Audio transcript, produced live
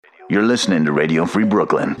You're listening to Radio Free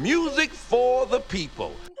Brooklyn. Music for the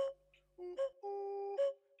people.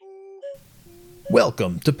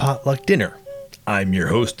 Welcome to Potluck Dinner. I'm your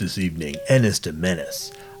host this evening, Ennis to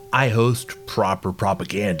Mennis. I host proper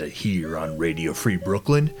propaganda here on Radio Free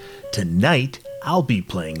Brooklyn. Tonight, I'll be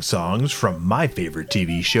playing songs from my favorite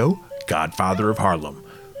TV show, Godfather of Harlem,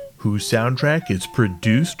 whose soundtrack is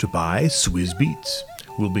produced by Swizz Beatz.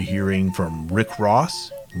 We'll be hearing from Rick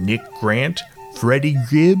Ross, Nick Grant, Freddie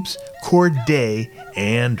Gibbs, Cordae,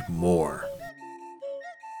 and more.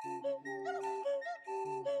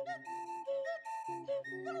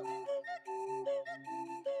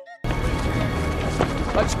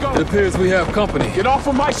 Let's go. It appears we have company. Get off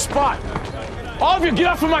of my spot. All of you, get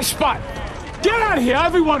off of my spot. Get out of here,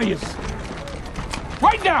 every one of you.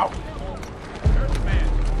 Right now.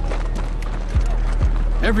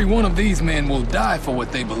 Every one of these men will die for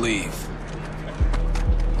what they believe.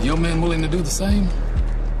 Your men willing to do the same?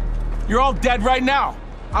 You're all dead right now.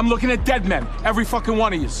 I'm looking at dead men, every fucking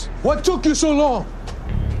one of you. What took you so long?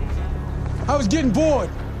 I was getting bored.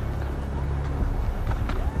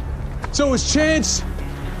 So it's Chance,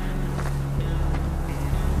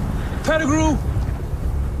 Pettigrew,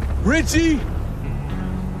 Richie,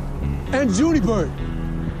 and Junie Bird.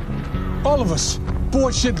 All of us,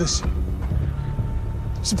 bored shitless.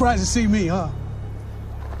 Surprised to see me, huh?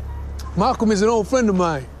 Malcolm is an old friend of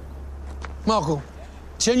mine. Malcolm,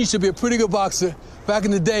 Chen used to be a pretty good boxer back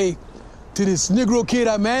in the day. To this Negro kid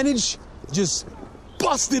I managed, just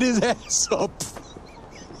busted his ass up.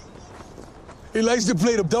 He likes to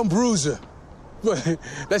play the dumb bruiser. But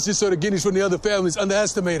that's just so the guineas from the other families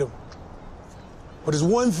underestimate him. But there's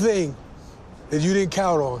one thing that you didn't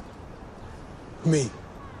count on. Me.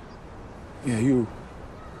 Yeah,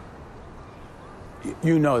 you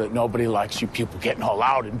know that nobody likes you people getting all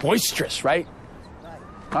loud and boisterous, right?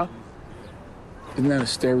 Huh? Isn't that a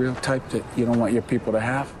stereotype that you don't want your people to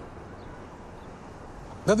have?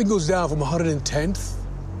 Nothing goes down from 110th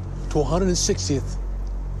to 160th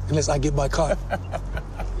unless I get my cut.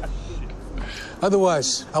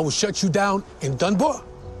 Otherwise, I will shut you down in Dunbar.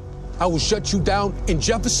 I will shut you down in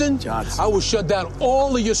Jefferson. Johnson. I will shut down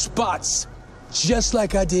all of your spots, just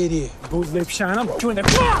like I did here. Booze lip shine, I'm doing that.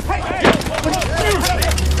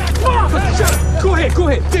 Go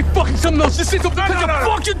ahead. Say fucking something else. Just sit up, cut your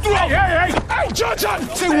fucking throat. Hey, Johnson!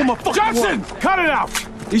 Say one more fucking Johnson, word. Cut it out.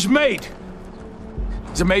 He's made.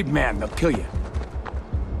 He's a made man. They'll kill you.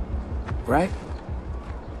 Right?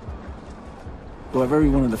 We'll have every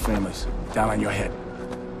one of the families down on your head.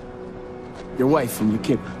 Your wife and your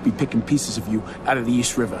kid be picking pieces of you out of the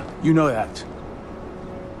East River. You know that.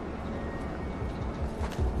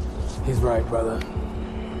 He's right, brother.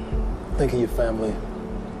 Think of your family.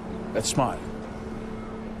 That's smart.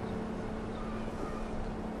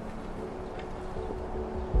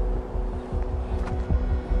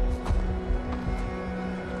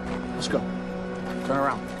 Let's go. Turn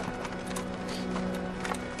around.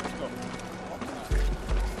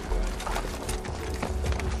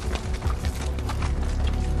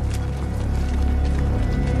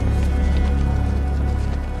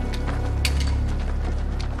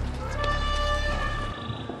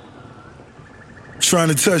 Trying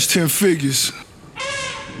to touch 10 figures.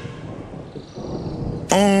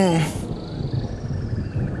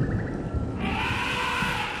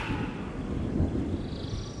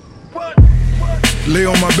 Lay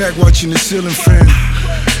on my back watching the ceiling fan.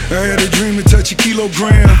 I had a dream to touch a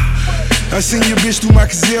kilogram. I seen your bitch through my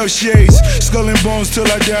gazelle shades. Skull and bones till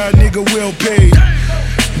I die, nigga well paid.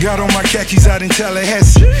 Got on my khakis out in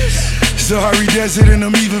Tallahassee. Sahara Desert and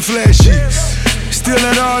I'm even flashy. Still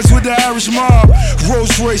at odds with the Irish mob.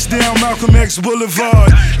 Rolls Royce down Malcolm X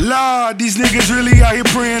Boulevard. Lord, these niggas really out here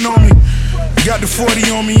praying on me. Got the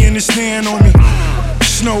 40 on me and the stand on me.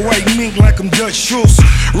 Snow White mink like I'm Dutch Schultz.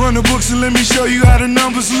 Run the books and let me show you how the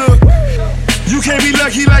numbers look. You can't be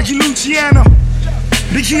lucky like you Luciano.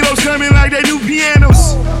 The kilos coming like they new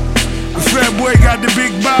pianos. The fat boy got the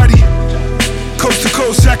big body. Coast to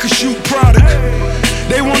coast, I could shoot product.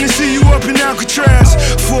 They wanna see you up in Alcatraz.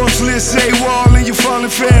 Forbes list say Wale and you falling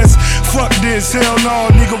fast. Fuck this, hell no,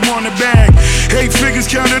 nigga want a bag. 8 figures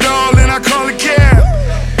count it all and I call it cab.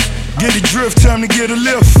 Get a drift, time to get a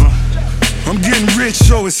lift. I'm getting rich,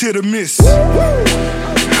 so it's hit or miss.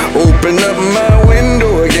 Open up my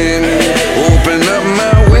window again. Open up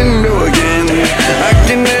my window again. I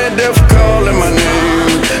can hear death calling my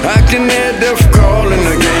name. I can hear death calling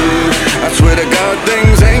again. I swear to God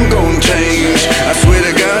things ain't gon' change. I swear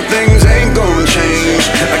to God things ain't gon' change.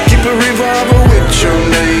 I keep a revolver with your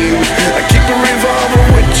name. I keep a revolver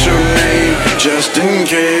with your name, just in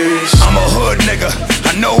case. I'm a hood nigga, I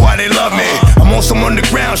know why they love me. I'm on some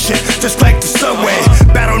underground shit, just like the subway.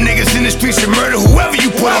 Battle niggas in the streets and murder whoever you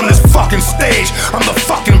put on this fucking stage. I'm the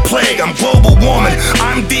fucking plague, I'm global warming.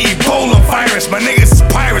 I'm the Ebola virus, my niggas is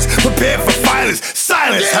pirates, prepared for violence.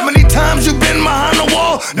 Silence, how many times you been behind the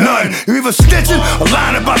wall? None. You either snitching or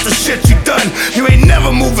lying about the shit you done. You ain't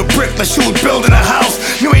never moved a brick like you was building a house.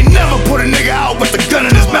 You ain't never put a nigga out with a gun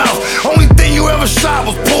in his mouth. Only thing you ever shot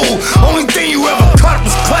was pool. Only thing you ever cut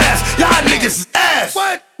was class. Y'all niggas is ass.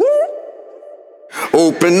 What?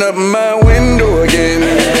 Open up my window again.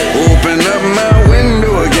 Open up my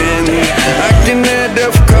window again. I can hear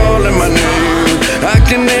death calling my name. I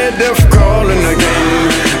can hear death calling again.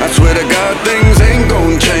 I swear to God things ain't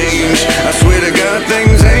gon' change. I swear to God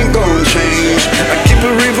things ain't gon' change. I keep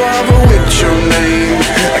a revolver with your name.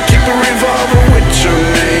 I keep a revolver with your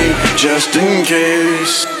name, just in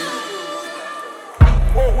case.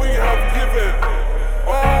 What we have given,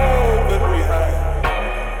 all that we have,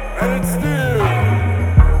 and it's still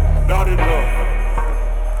not enough.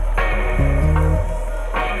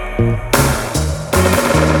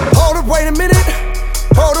 Hold up, wait a minute.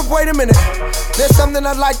 Hold up, wait a minute. There's something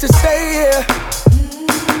I'd like to say here.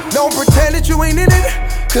 Don't pretend that you ain't in it,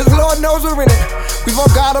 cause Lord knows we're in it. We've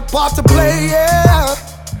all got a part to play, yeah.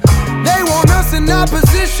 They want us in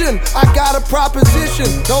opposition. I got a proposition.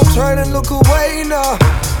 Don't turn and look away, nah.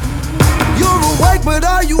 You're awake, but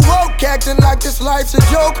are you woke? Acting like this life's a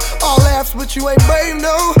joke. All laughs, but you ain't brave,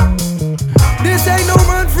 no. This ain't no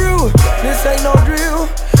run through. This ain't no drill.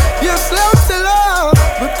 You're slow to love,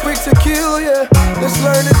 but quick to kill, yeah. Let's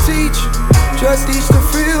learn to teach, just teach to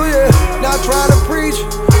feel, yeah. Not trying to preach,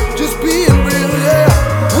 just being real, yeah.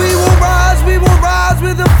 We will rise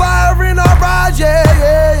with the fire in our eyes, yeah,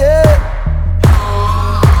 yeah, yeah.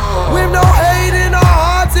 With no hate in our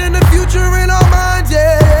hearts and the future in our minds,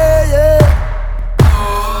 yeah, yeah, yeah.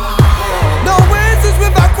 No answers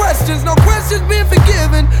without questions, no questions being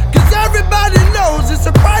forgiven. Cause everybody knows it's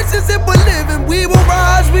a crisis that we're living. We will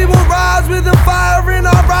rise with the fire in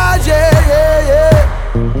our eyes, yeah, yeah, yeah.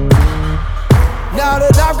 Now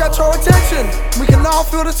that I've got your attention, we can all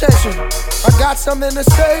feel the tension. I got something to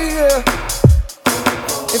say, yeah.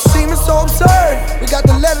 It seems so absurd. We got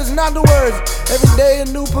the letters, not the words. Every day a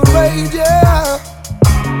new parade, yeah.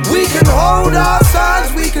 We can hold our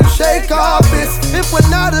signs, we can shake our fists. If we're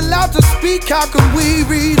not allowed to speak, how can we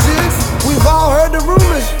resist? We've all heard the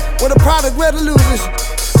rumors, where the product, where the losers.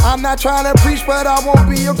 I'm not trying to preach, but I won't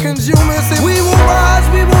be your consumer. Say we will rise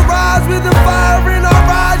with the fire in our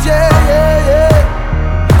eyes, yeah, yeah, yeah.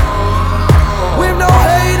 With no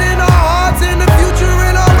hate in our hearts and the future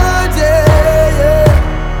in our minds, yeah, yeah.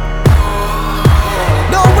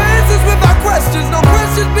 No answers without questions, no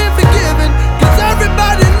questions being forgiven. Cause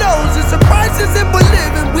everybody knows it's a crisis that we're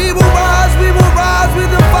living. We will rise with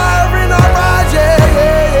the fire in our eyes, yeah,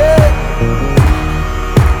 yeah, yeah.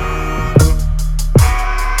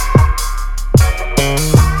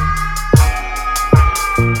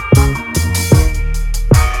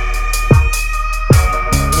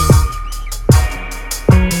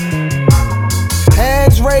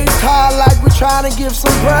 Raised high like we're trying to give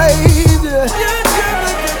some praise, yeah.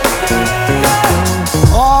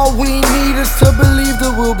 All we need is to believe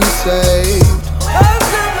that we'll be saved.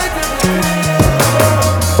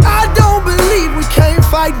 I don't believe we can't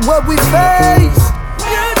fight what we face.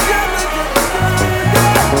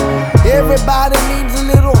 Everybody needs a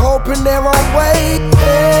little hope in their own way,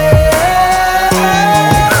 yeah.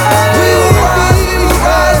 We will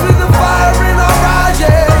rise with the fire in our eyes,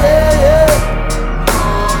 yeah, yeah, yeah.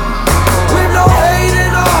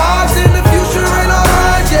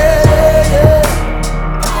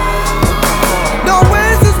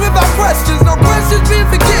 No questions being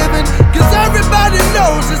forgiven. Cause everybody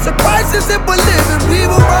knows it's a crisis that we're living. We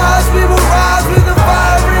will rise with the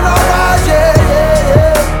fire in our eyes, yeah, yeah,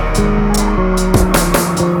 yeah.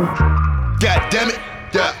 God damn it,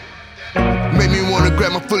 yeah. Make me wanna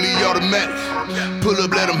grab my fully automatic. Pull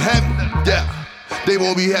up, let them have it, yeah. They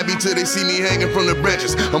won't be happy till they see me hanging from the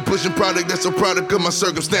branches. I'm pushing product that's a product of my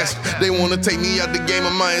circumstances. They wanna take me out the game,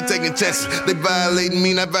 I'm out taking chances. They violating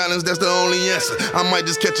me, not violence, that's the only answer. I might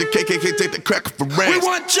just catch a KKK, take the cracker for ransom. We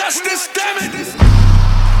want justice, damn it!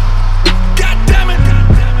 God damn it!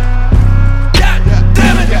 God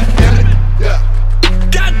damn it! God damn it!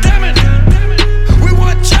 God damn it! We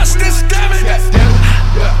want justice, damn it! God damn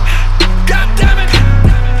it! God damn it!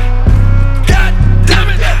 God damn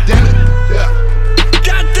it!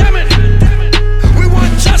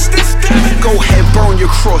 Go ahead, burn your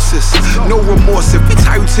crosses. No remorse. If we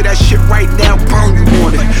tie you to that shit right now, burn you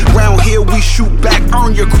on it. Round here we shoot back,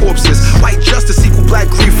 earn your corpses. White justice equal black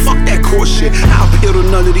grief, fuck that core shit. I'll appeal to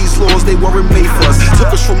none of these laws, they weren't made for us.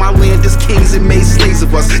 Took us from our land as kings and made slaves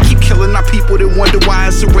of us. Keep killing our people that wonder why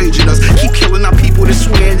it's enraging us. Keep killing our people that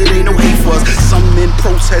swear that ain't no hate for us. Some men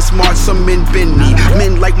protest march, some men bend me.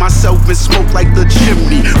 Men like myself been smoked like the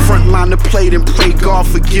chimney. Front line to plate and pray God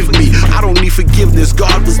forgive me. I don't need forgiveness,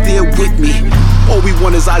 God was there with me. All we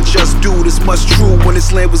want is I just do this much true. When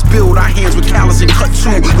this land was built, our hands were callous and cut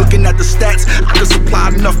too. Looking at the stats, I can supply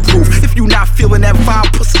enough proof. If you not feeling that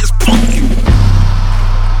vibe, pussy, it's punk you.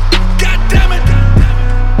 God damn it.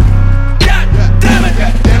 God damn it.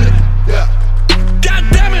 God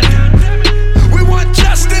damn it. We want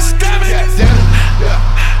justice, damn it.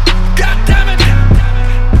 God damn it.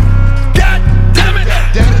 God damn it.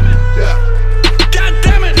 God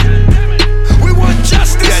damn it. We want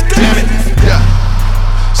justice, damn it.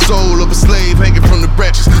 Soul of a slave hanging from the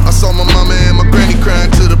branches. I saw my mama and my granny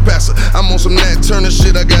crying to the pastor. I'm on some Nat Turner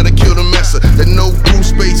shit, I gotta kill the master. That no blue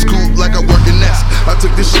space coupe like I work in NASA. I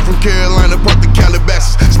took this shit from Carolina, parked the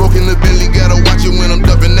Calabasas. Smoking the Bentley, gotta watch it when I'm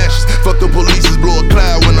dumping ashes. Fuck the police, blow a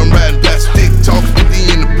cloud when I'm riding past. Tick talk,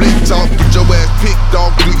 50 in the blick talk. Get your ass picked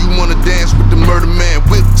off. Do you wanna dance with the murder man?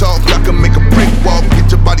 Whip talk, I can make a brick walk.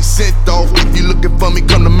 Get your body sent off. If you looking for me,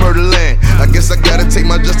 come to Murderland. I guess I gotta take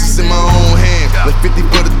my justice in my own hands. Like 50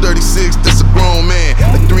 for the 36, that's a grown man.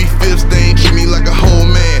 Like 3/5, they ain't treat me like a whole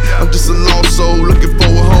man. I'm just a lost soul looking for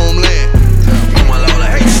a homeland. Oh my Lord,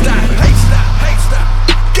 hey stop, hey stop, hey stop.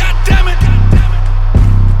 God damn it.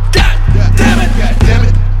 God damn it. God damn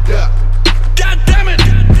it. God damn it.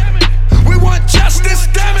 We want justice,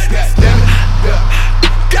 damn it. God damn it.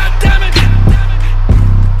 God damn it.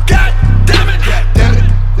 God damn it.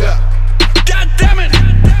 God damn it.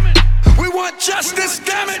 We want justice,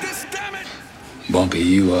 damn it. Bumpy,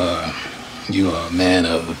 you are a man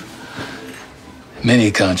of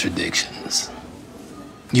many contradictions.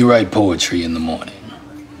 You write poetry in the morning,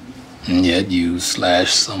 and yet you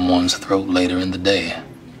slash someone's throat later in the day.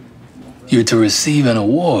 You're to receive an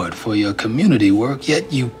award for your community work,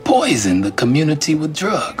 yet you poison the community with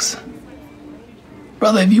drugs.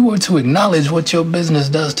 Brother, if you were to acknowledge what your business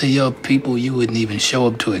does to your people, you wouldn't even show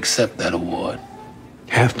up to accept that award.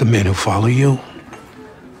 Half the men who follow you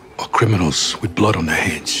are criminals with blood on their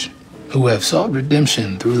hands. Who have sought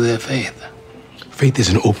redemption through their faith. Faith is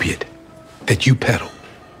an opiate that you peddle.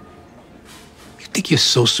 You think you're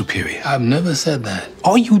so superior. I've never said that.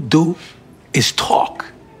 All you do is talk.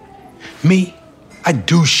 Me, I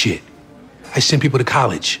do shit. I send people to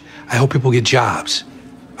college. I help people get jobs.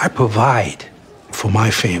 I provide for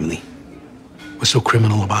my family. What's so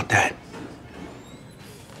criminal about that?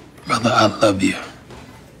 Brother, I love you.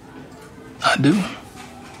 I do.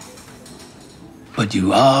 But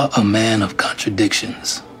you are a man of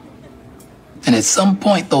contradictions. And at some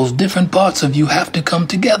point, those different parts of you have to come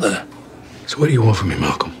together. So what do you want from me,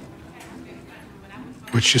 Malcolm?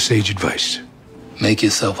 What's your sage advice? Make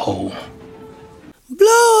yourself whole.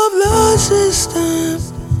 Blow up the system.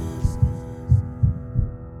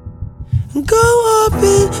 Go up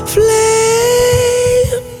in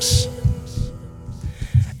flames.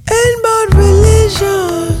 Ain't about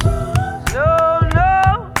religion.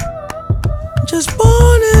 Just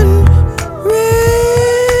born and raised.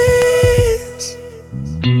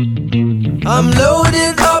 I'm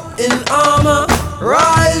loaded up in armor.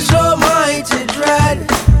 Rise, almighty dread.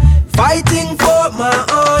 Fighting for my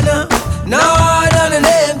honor. Not on an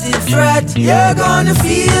empty threat. You're gonna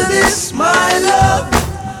feel this, my love.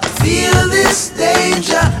 Feel this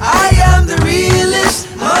danger. I am the realest,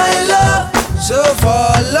 my love. So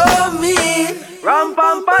follow me. Ram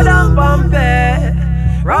pam pa dam pam pe.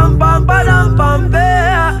 Ram pam pa dam pam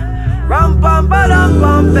pe. Ram pam pa dam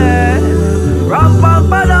pam pe. Ram pam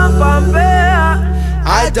pa dam pam pe.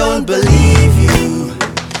 I don't believe you.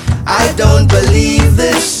 I don't believe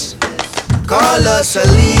this. Call us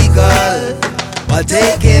illegal, but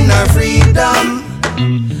taking our freedom.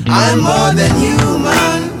 I'm more than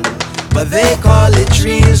human, but they call it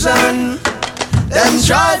treason. Them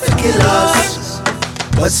try to kill us,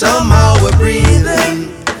 but somehow we're breathing.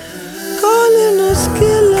 Calling us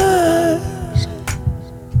killers.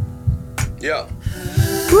 Yeah.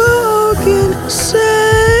 Broken saints.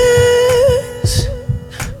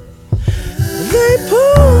 They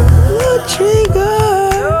pull the trigger.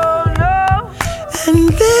 And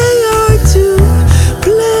they are to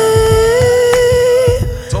blame.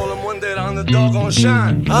 Told him one day the underdog gon'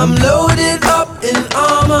 shine. I'm loaded up in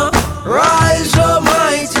armor. Rise,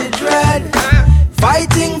 almighty dread.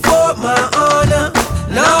 Fighting for my honor.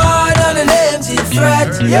 Not on an empty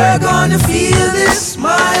threat. You're gonna feel this,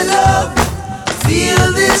 my love.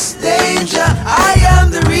 Feel this danger. I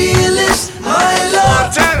am the realest, my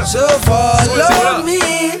love. So follow me.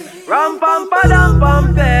 Ram pam padam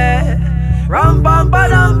pam pe. Ram pam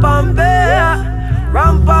padam pam pe.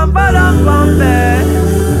 Ram pam padam pam pe.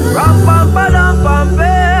 Ram pam padam pam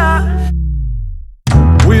pe.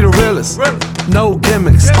 We the realest, no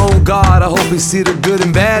gimmicks. On God, I hope you see the good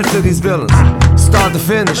and bad for these villains. Start to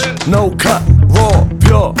finish, no cut, raw,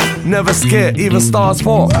 pure, never scared, even stars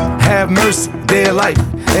fall. Have mercy, dead life.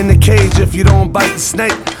 In the cage, if you don't bite the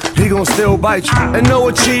snake, he gon' still bite you. And no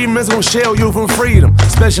achievements gon' shield you from freedom,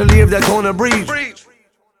 especially if they're gonna breed.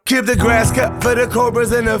 Keep the grass cut for the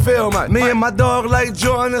cobras in the field, man. Me and my dog like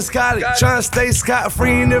Jordan and Scotty, tryna stay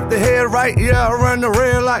scot-free, and if the head right, yeah, I run the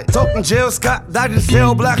red light. Talking jail Scott, Dodgers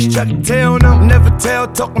tail blocks, check the tail numb, never tell,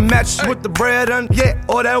 talking matches with the bread on, yeah,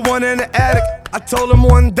 or that one in the attic. I told him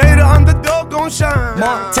one day the underdog gon' shine.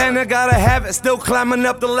 Montana gotta have it, still climbing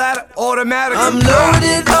up the ladder, automatic. I'm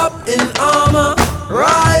loaded up in armor,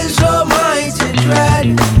 rise your mighty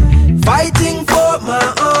dread, fighting for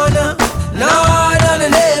my honor, not on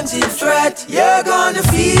an empty threat. You're gonna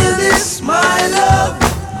feel this, my love.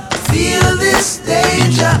 Feel this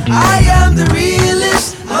danger. I am the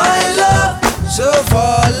realest, my love. So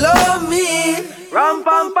follow me. Ram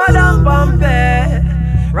pam padam pam pe.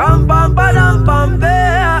 Ram pam padam pam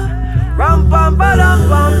pe. Ram pam padam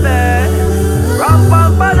pam pe. Ram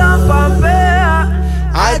pam padam pam pe.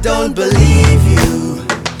 I don't believe you.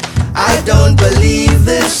 I don't believe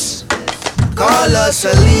this. Call us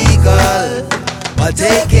illegal, but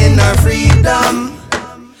taking our freedom.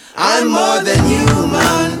 I'm more than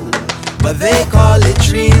human, but they call it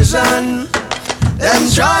treason.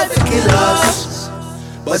 Them try to kill us,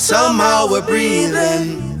 but somehow we're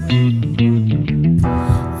breathing.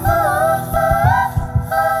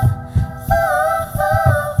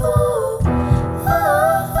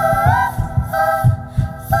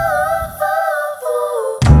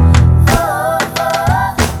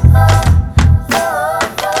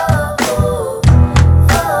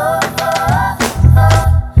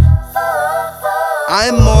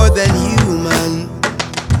 I'm more than human.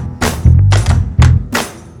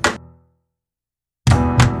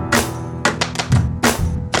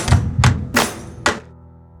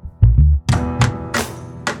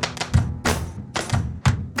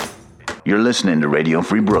 You're listening to Radio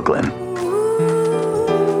Free Brooklyn.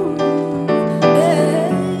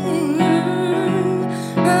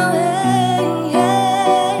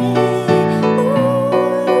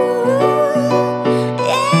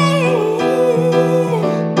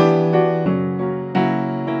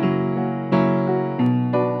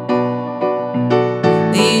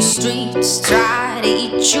 Try to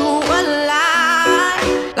eat you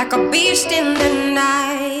alive, like a beast in the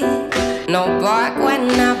night. No bark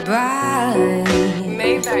when I bite.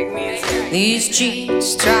 These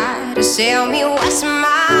cheats try to sell me what's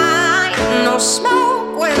mine. No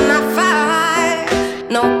smoke when I fire,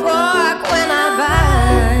 no bark when I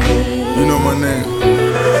bite. You know my name.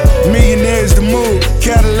 Millionaire is the mood,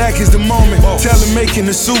 Cadillac is the moment. Tell them making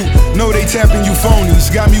the suit, know they tapping you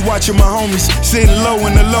phonies. Got me watching my homies, sitting low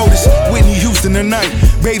in the Lotus. Whitney Houston tonight,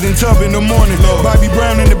 bathing tub in the morning. Bobby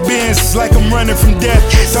Brown in the Benz, it's like I'm running from death.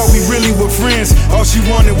 Thought we really were friends, all she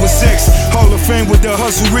wanted was sex. Hall of Fame with the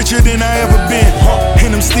hustle, richer than I ever been.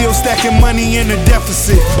 And I'm still stacking money in the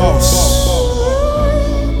deficit.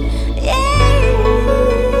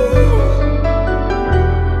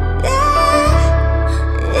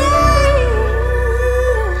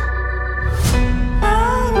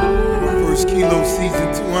 Kilo season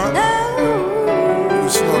 2, huh? You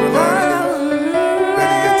snorted a lot of that.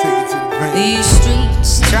 Better yet, take it to the bank. These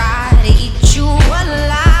streets try to eat you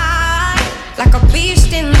alive, like a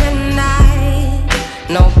beast in the night.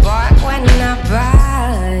 No bark when I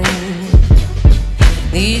bite.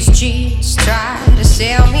 These cheats try to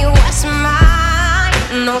sell me what's mine.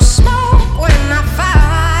 No smoke when I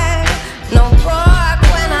fire, no bark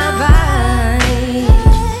when I bite.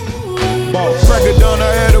 Crack it down, I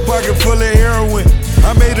had a pocket full of heroin.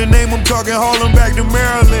 I made a name, I'm talking Harlem back to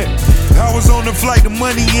Maryland. I was on the flight, the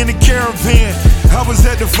money in the caravan. I was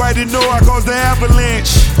at the fight and know I caused the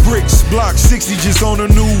avalanche. Bricks, block 60 just on a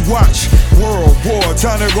new watch. World war,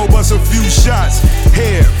 time to go bust a few shots.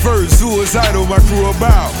 Head first, suicidal, my crew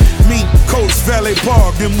about. Meet Coast, Valet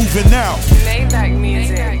Park, then moving out. Maybach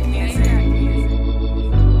music.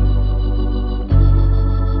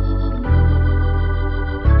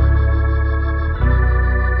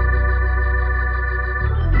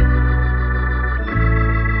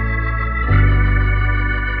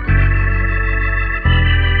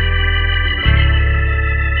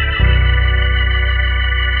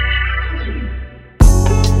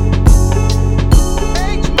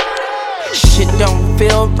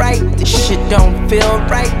 feel right. This shit don't feel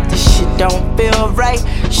right. This shit don't feel right.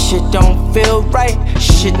 Shit don't feel right.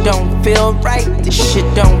 Shit don't feel right. This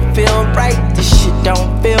shit don't feel right. This shit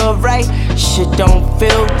don't feel right. Shit don't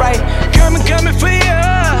feel right. Coming for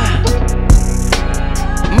ya.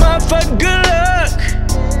 Motherfucker, good luck.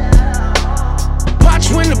 Watch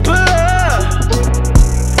when the pull up.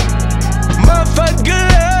 Motherfucker, good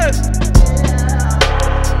luck.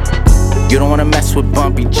 You don't wanna mess with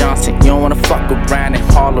Bumpy Johnson. You don't wanna fuck around in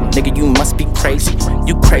Harlem. Nigga, you must be crazy.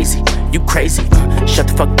 You crazy, you crazy. Shut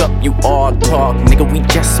the fuck up, you all talk. Nigga, we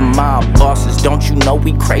just some mob bosses. Don't you know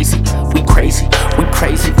we crazy? We crazy, we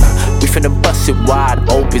crazy. We finna bust it wide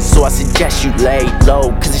open. So I suggest you lay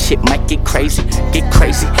low, cause this shit might get crazy. Get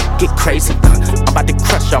crazy, get crazy. I'm about to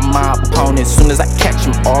crush all my opponents. Soon as I catch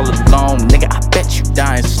them all alone. Nigga, I bet you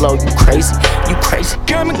dying slow. You crazy, you crazy.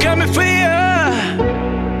 Coming for ya.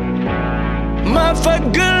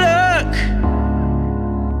 Motherfucker, good luck.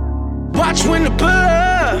 Watch when the pull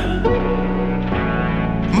up.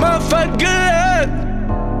 Motherfucker, good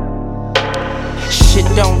luck. Shit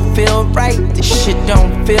don't feel right. This shit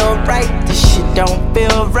don't feel right. This shit don't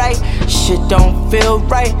feel right. Shit don't feel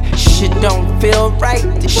right. Shit don't feel right.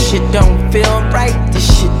 This shit don't feel right. This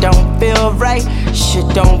shit don't feel right. Shit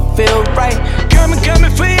don't feel right.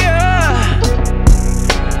 Coming for ya.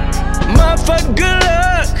 Motherfucker, good luck.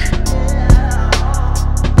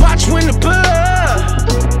 Watch when the pull up.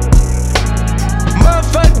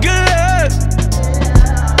 Motherfucker, good luck.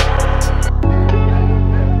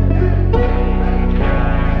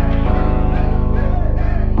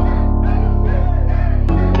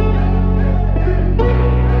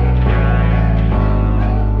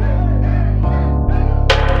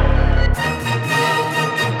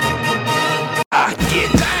 I get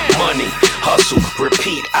money, hustle,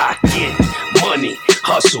 repeat. I get money,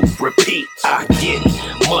 hustle, repeat. I get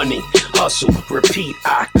money, hustle, repeat.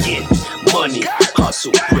 I get money,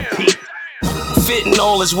 hustle, repeat.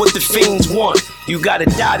 Fentanyl is what the fiends want. You gotta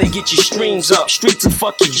die to get your streams up. Streets will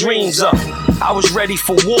fuck your dreams up. I was ready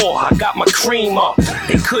for war, I got my cream up.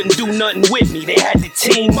 They couldn't do nothing with me, they had to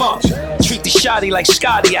team up. Treat the shotty like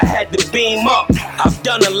Scotty, I had to beam up. I've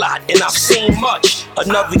done a lot and I've seen much.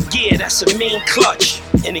 Another gear, that's a mean clutch.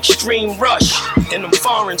 An extreme rush, and them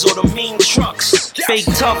foreigns or the mean trucks. Fake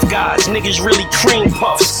tough guys, niggas really cream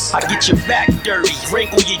puffs. I get your back dirty,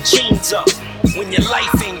 wrinkle your jeans up. When your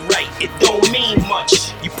life ain't right, it don't mean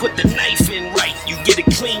much. You put the knife in right, you get a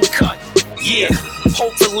clean cut. Yeah,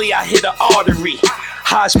 hopefully I hit an artery.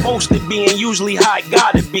 How it's supposed to be and usually how it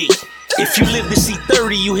gotta be. If you live to see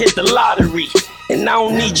 30, you hit the lottery. And I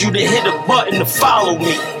don't need you to hit a button to follow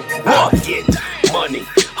me. What? I get money,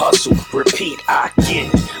 hustle, repeat. I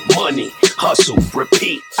get money, hustle,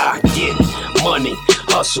 repeat. I get money,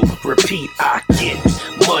 hustle, repeat. I get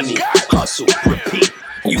money, hustle, repeat.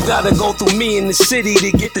 You gotta go through me in the city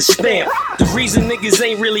to get the stamp. The reason niggas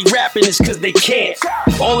ain't really rapping is cause they can't.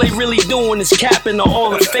 All they really doing is capping to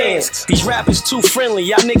all the fans. These rappers too friendly,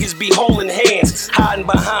 y'all niggas be holding hands. Hiding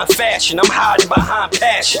behind fashion, I'm hiding behind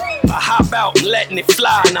passion. I hop out and letting it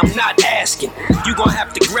fly and I'm not asking. You gon'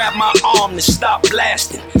 have to grab my arm to stop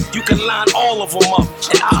blasting. You can line all of them up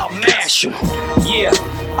and I'll mash them. Yeah,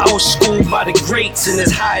 I was schooled by the greats, and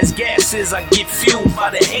as high as gas is, I get fueled by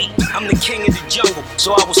the hate. I'm the king of the jungle,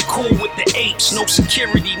 so I was cool with the apes. No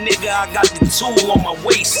security, nigga, I got the tool on my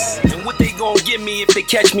waist. And what they gon' give me if they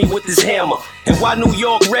catch me with this hammer? And why New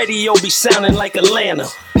York radio be sounding like Atlanta?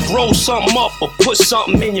 Roll something up or put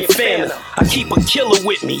something in your family. I keep a killer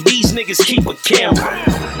with me, these niggas keep a camera.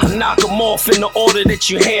 I knock them off in the order that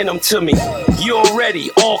you hand them to me. You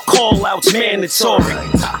already, all call outs mandatory.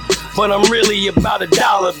 But I'm really about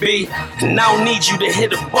 $1, B. And I don't need you to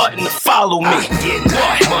hit a button to follow me. I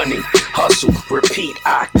get money, hustle, repeat.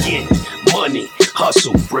 I get money,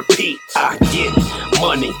 hustle, repeat. I get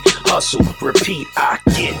money, hustle, repeat. I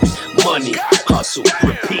get money, hustle,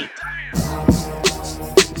 repeat.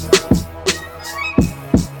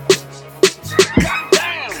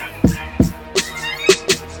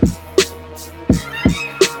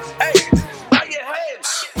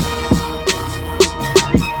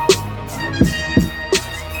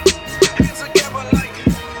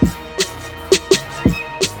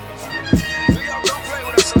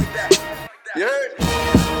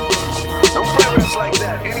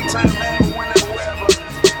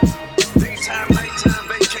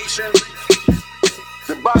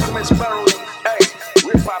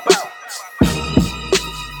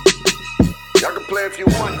 Y'all can play if you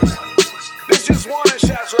want. This is warning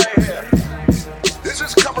shots right here. This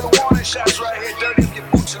is a couple of warning shots right here. Dirty if your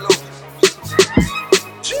boots are low.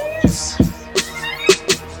 Jeez.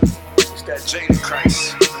 It's that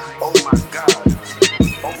Jadakiss. Oh my God.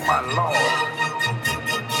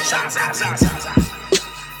 I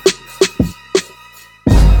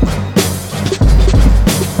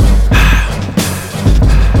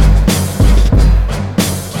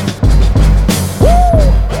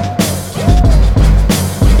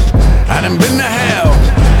done been to hell.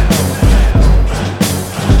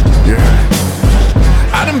 Yeah.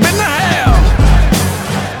 I done been to hell.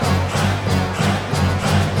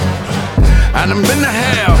 I done been to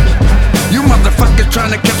hell. You motherfuckers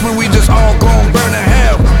trying to catch me, we just all gon' burn to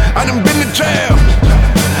hell. I done been to jail.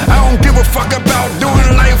 I don't give a fuck about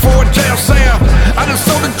doing life or a jail cell. I done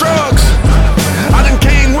sold the drugs. I done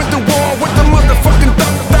came with the war with the motherfucking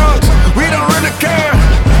thugs. We don't really care.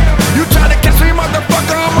 You try to catch me,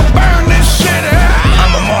 motherfucker, I'ma burn this shit.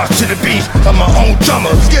 I'ma march to the beat of my own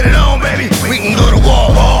drummer. Let's get it on, baby. We can go to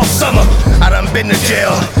war all summer. I done been to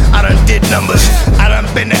jail. I done did numbers. I done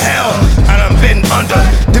been to hell. I done been under.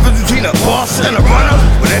 Difference between a boss and a runner.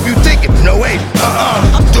 Whatever you thinking, no way.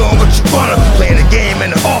 I'm doing what you wanna. Playing the game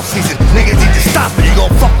in the off season. Niggas need to stop it. You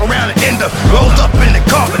gon' fuck around and end up rolled up in the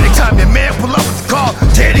car. But next time your man pull up with the car,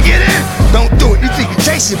 tear to get in. Don't do it. You think you're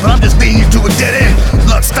chasing, but I'm just leading you to a dead end.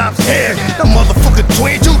 Luck stops here. The motherfucker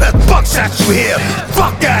 22, that's buckshot you here.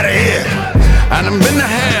 Fuck out of here. I done been to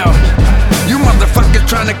hell. You motherfuckers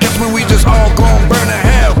trying to catch me, we just all gon' burn to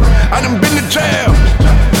hell. I done been to jail.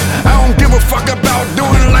 I don't give a fuck about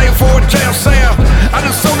doing life or a jail cell. I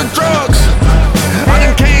done sold the drugs. I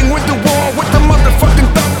done came with the war with the motherfucking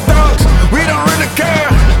thugs. We don't really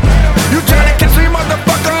care. You try to catch me,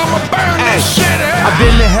 motherfucker, I'ma burn this shit. I've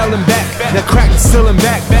been to hell and back, now crack the ceiling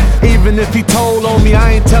back. Even if he told on me,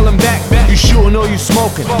 I ain't tellin' back. You shootin' or you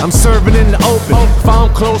smoking, I'm serving in the open. If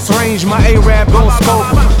I'm close range, my A-Rap gon' scope.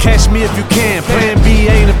 Catch me if you can, plan B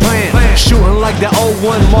ain't a plan. Shooting like that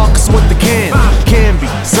 01 Marcus with the can. Can be,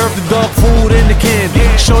 serve the dog food in the candy.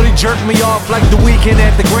 Shorty jerk me off like the weekend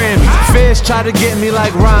at the Grammys. Feds try to get me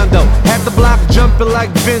like Rondo. Half the block jumping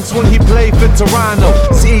like Vince when he played for Toronto.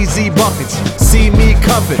 It's easy buckets, see me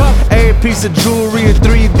cuffin'. Every piece of jewelry in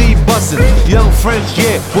 3D bustin'. Young French,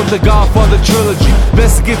 yeah, with the Godfather trilogy.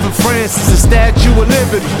 Best gift from France is the Statue of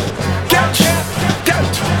Liberty. Catch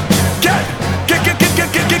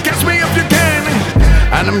me if you can.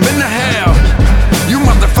 I done been to hell. You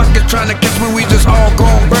motherfuckers trying to catch me, we just all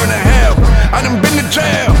gon' burn to hell. I done been to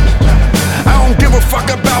jail. I don't give a fuck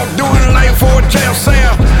about doing life or a jail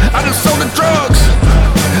cell. I done sold the drugs.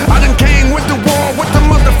 I done came with the war with the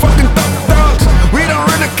motherfucking thugs. We don't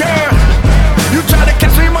really care. You try to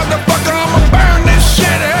catch me, motherfucker, I'ma burn this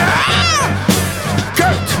shit.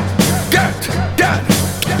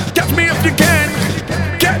 Catch me if you can.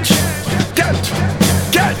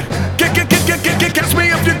 Catch me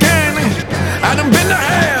if you can. I done been to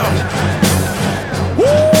hell. Woo!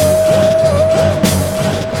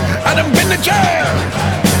 I done been to jail.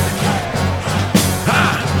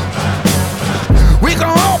 We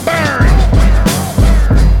gon' all burn.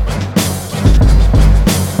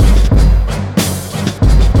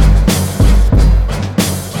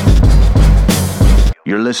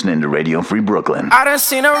 You're listening to Radio Free Brooklyn. I done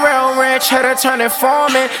seen a real rich hitter turn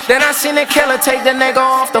informant. Then I seen a killer take the nigga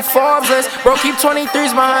off the Forbes list. Bro keep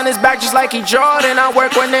 23s behind his back just like he Jordan. I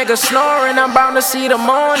work with niggas snoring, I'm bound to see the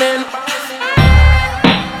morning.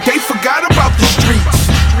 They forgot about the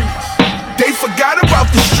streets. They forgot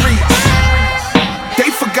about the streets.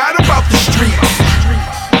 They forgot about the streets.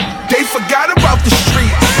 They forgot about the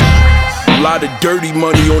streets. A lot of dirty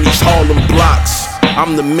money on these Harlem blocks.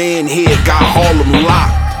 I'm the man here, got Harlem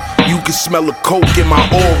locked. You can smell the coke in my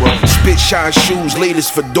aura. Spit shine shoes,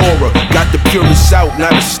 latest fedora. Got the purest out,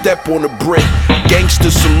 not a step on the brick.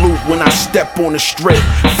 Gangster salute when I step on the strip.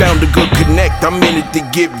 Found a good connect, I'm in it to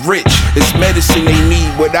get rich. It's medicine they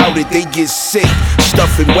need, without it they get sick.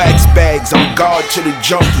 Stuffing wax bags, I'm guard to the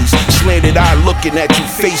junkies. Slanted eye looking at you,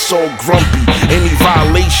 face all grumpy. Any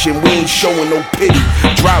violation, we ain't showing no pity.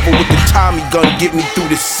 Driver with the Tommy gun, get me through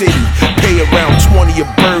the city. Pay around 20 a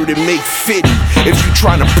bird and make 50. If you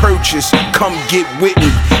tryna purchase, come get with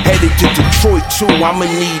me. Headed to Detroit too, I'ma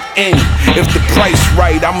need any. If the price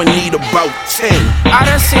right, I'ma need about 10. I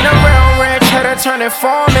done seen a real rich hitter turn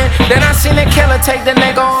informant. Then I seen a killer take the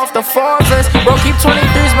nigga off the Forbes list. Bro keep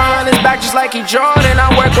 23s behind his back just like he Jordan. I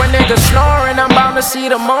work with niggas snoring, I'm bound to see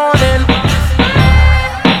the morning.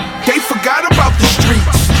 They forgot about the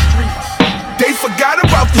streets. They forgot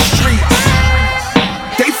about the streets.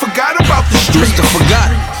 They forgot about the streets. Mr. Forgot.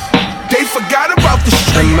 They forgot about the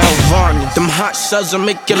streets. And Melvoni, them hot suds will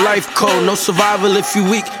make your life cold. No survival if you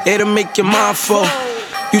weak, it'll make your mind full.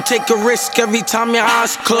 You take a risk every time your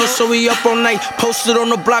eyes close. So we up all night, posted on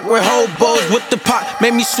the block with hobos. With the pot,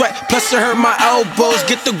 made me sweat, plus it hurt my elbows.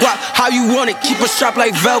 Get the guap, how you want it, keep a strap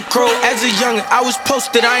like Velcro. As a youngin', I was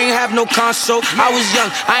posted, I ain't have no console. I was young,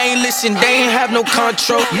 I ain't listen, they ain't have no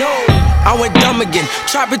control. No, I went dumb again,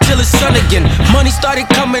 chop it till it's sun again. Money started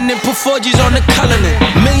coming in, put 4Gs on the Cullinan.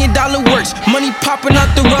 $1 million works, money popping out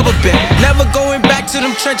the rubber band. Never going back to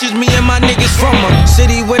them trenches, me and my niggas from up.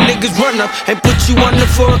 City where niggas run up and put you under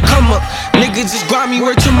for a come up. Niggas just grimy,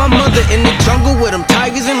 word to my mother. In the jungle with them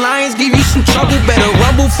tigers and lions, give you some trouble. Better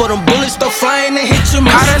rumble for them bullets, start flying and hit your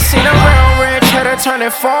miss. I done seen a real rich hitter turn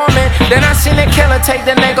informant. Then I seen a killer take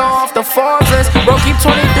the nigga off the Forbes list. Bro keep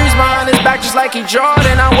 23s behind his back just like he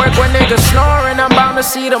Jordan. I work with niggas snoring, I'm bound to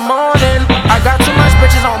see the morning. I got too much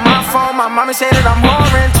bitches on my phone, my mommy said that I'm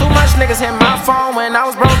whoring. Too much niggas hit my phone, when I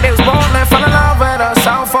was broke they was ballin'. Fell in love with a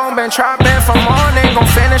cell phone, been trapping for morning. Gon'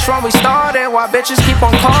 finish when we started, while bitches keep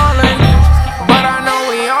on calling. But I know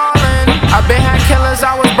we all in. I been had killers,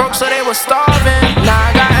 I was broke so they was starving. Now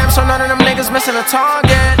I got M so none of them niggas missing a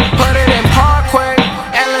target. Put it in park quick,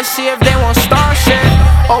 and let's see if they won't start shit.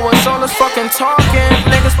 Oh, it's all this fucking talking,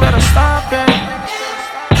 niggas better stop it.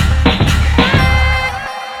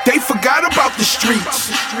 They forgot about the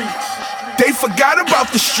streets. They forgot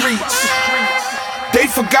about the streets. They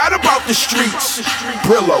forgot about the streets.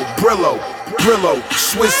 Brillo, Brillo, Brillo,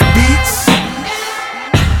 Swizz Beatz.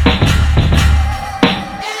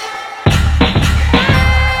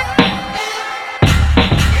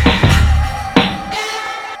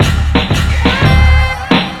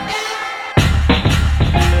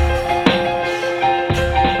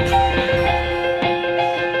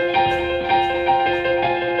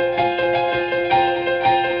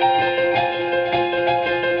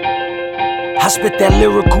 I spit that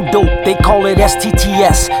lyrical dope, they call it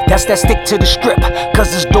STTS. That's that stick to the strip, cause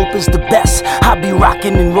this dope is the best. I be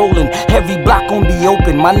rockin' and rollin', every block gon' be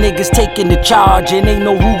open. My niggas taking the charge, and ain't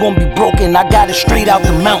no rule gon' be broken. I got it straight out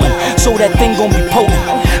the mountain, so that thing gon' be potent.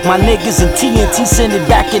 My niggas in TNT send it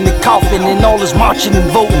back in the coffin, and all is marching and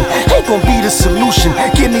voting. Ain't gon' be the solution,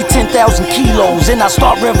 give me 10,000 kilos, and I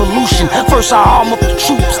start revolution. First I arm up the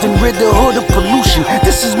troops, then rid the hood of pollution.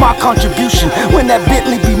 This is my contribution, when that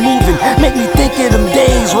Bentley be moving. Make me think of them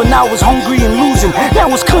days when I was hungry and losing. Now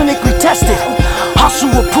it's clinically tested,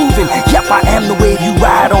 hustle approving. Yep, I am the wave you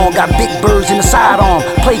ride on. Got big birds in the sidearm.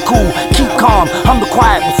 Play cool, keep calm. I'm the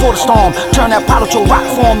quiet before the storm. Turn that Apollo to a rock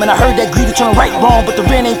form. And I heard that greeter turn right wrong, but the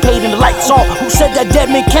rent ain't paid and the lights off. Who said that dead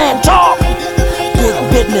man can't talk? Big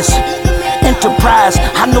business, enterprise.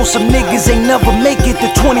 I know some niggas ain't never make it to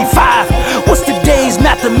 25. What's today's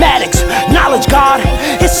mathematics? Knowledge, God.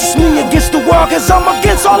 It's just me against the world, cause I'm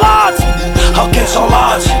against all odds. Against all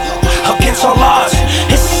odds, against all odds.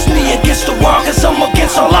 It's just me against the world, cause I'm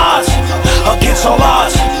against all odds. Against all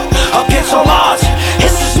odds, against all odds.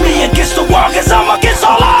 It's just me against the world, cause I'm against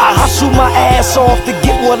all odds. I hustle my ass off to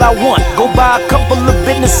get what I want. Go buy a couple of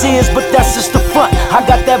businesses, but that's just the front. I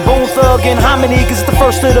got that Bone Thug and Hominy, cause it's the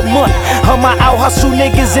first of the month. I'ma out hustle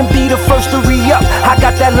niggas and be the first to re-up. I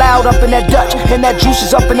got that loud up in that Dutch, and that juice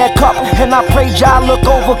is up in that cup. And I pray y'all look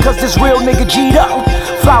over, cause this real nigga G'd up.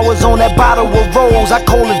 Flowers on that bottle of rose, I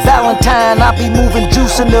call it Valentine. I be moving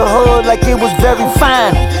juice in the hood like it was very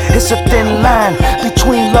fine. It's a thin line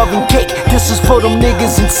between love and cake. This is for them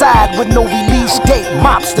niggas inside with no release date.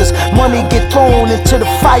 Mobsters, money get thrown into the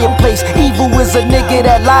fireplace. Evil is a nigga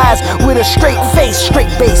that lies with a straight face.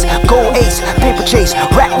 Straight bass, gold ace, paper chase,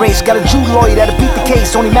 rat race. Got a Jew lawyer that'll beat the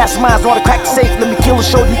case. Only masterminds know how to crack the safe. Let me kill the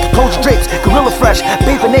show, you can close your drapes. Gorilla fresh,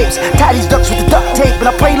 paper napes, tie these ducks with the duct tape. And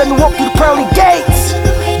I pray let me walk through the pearly gates.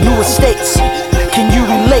 New estates, can you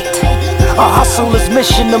relate? A hustler's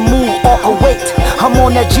mission to move off a weight. I'm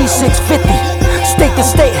on that G650, state to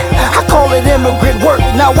state. I call it immigrant work,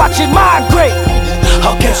 now watch it migrate.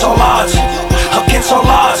 Against all odds, against all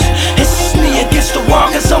odds. It's just me against the world,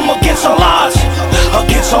 cause I'm against all odds.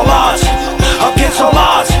 Against all odds, against all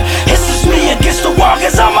odds. It's just me against the world,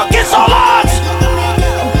 cause I'm against all odds.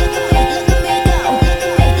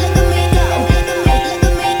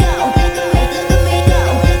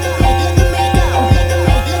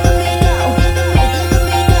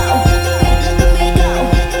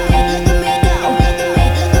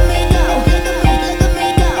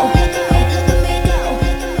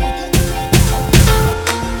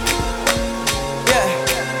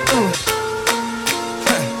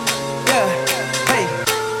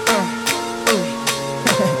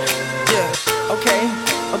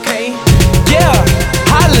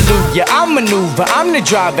 I'm the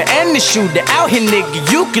driver and the shooter. Out here, nigga,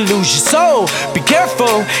 you can lose your soul. Be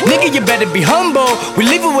careful, nigga, you better be humble. We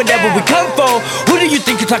leave it whatever we come for. Who do you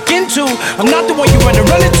think you're talking to? I'm not the one you run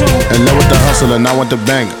to. And live with the hustle and I want the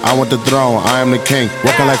bank. I want the throne, I am the king.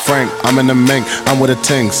 Walking like Frank, I'm in the mink. I'm with a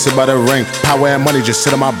ting, sit by the ring. Power and money just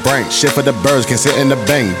sit on my brain. Shit for the birds, can sit in the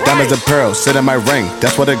bank. Diamonds and pearls, sit in my ring.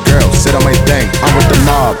 That's what a girl, sit on my thing. I'm with the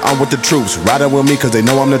mob, I'm with the troops. Riding with me cause they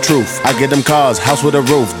know I'm the truth. I get them cars, house with a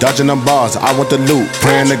roof. Dodging them bars, I want the loot.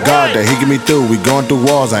 Praying to God that he get me through. We going through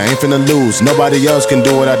walls, I ain't finna lose. Nobody else can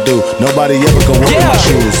do what I do. Nobody ever can walk in my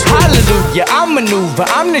shoes. Hallelujah, I maneuver,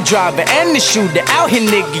 I'm the driver and the shooter. Out here,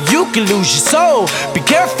 nigga, you can lose your soul. Be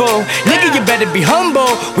careful, nigga, you better be humble.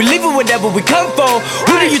 We leave it whatever we come for.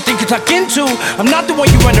 Who do you think you're talking to? I'm not the one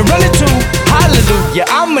you run to. Hallelujah,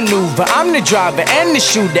 I maneuver, I'm the driver and the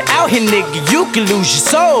shooter. Out here, nigga, you can lose your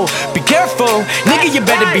soul. Be careful, nigga, you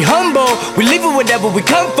better be humble. We leave it whatever we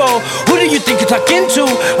come for. Who do you think you're talking to?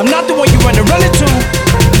 I'm not the one you run to.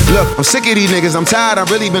 Look, I'm sick of these niggas, I'm tired,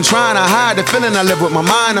 I've really been trying to hide the feeling I live with my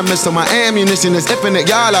mind. I'm missing my ammunition, is infinite,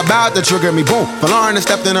 y'all about to trigger me, boom. Valorant has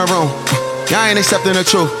stepped in the room, y'all ain't accepting the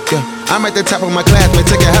truth, yeah. I'm at the top of my class, may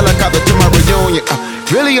take a helicopter to my reunion,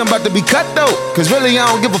 Really, I'm about to be cut though, cause really I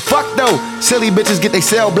don't give a fuck though. Silly bitches get they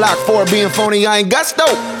cell blocked for being phony, I ain't guts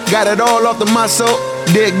though. Got it all off the muscle,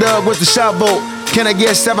 dig dug with the shovel. Can I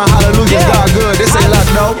get 7 hallelujah, God good, this ain't luck,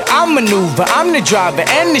 no. I maneuver, I'm the driver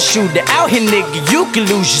and the shooter. Out here, nigga, you can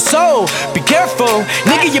lose your soul. Be careful,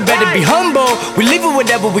 nigga, you better be humble. We leave it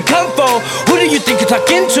whatever we come for. Who do you think you're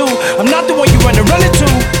talking to? I'm not the one you run to.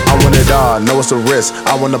 I want it all, know it's a risk.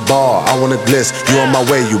 I want the ball, I want the glitz. You on my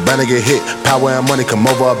way, you better get hit. Power and money come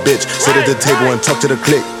over a bitch. Sit at the table and talk to the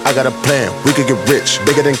clique. I got a plan, we could get rich.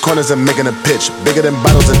 Bigger than corners and making a pitch. Bigger than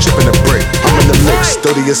bottles and chipping a brick. I'm in the mix,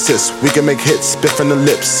 30 assists. We can make hits, spiff in the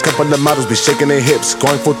lips. Couple of models be shaking their hips.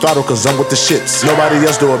 Going full throttle cause I'm with the shits. Nobody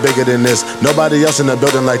else do it bigger than this. Nobody else in a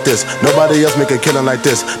building like this. Nobody else make a killing like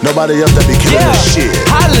this. Nobody else that be killing this shit.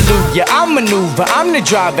 Hallelujah, I maneuver, I'm the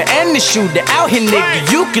driver and the shooter. Out here, nigga,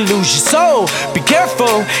 you can lose your soul. Be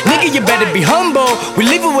careful, nigga, you better be humble. We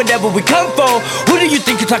leave it whatever we come for. Who do you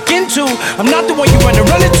think you're talking to? I'm not the one you run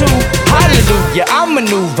to. Hallelujah, I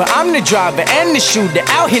maneuver, I'm the driver and the shooter.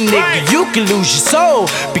 Out here, nigga, you can lose your soul.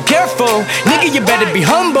 Be careful, nigga, you better be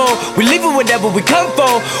humble. We leave it whatever we come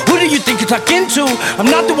for. Who do you think you're talking to? I'm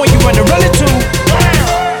not the one you run to.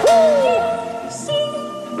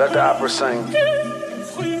 Let the opera sing.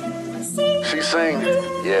 She sing,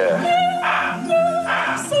 yeah.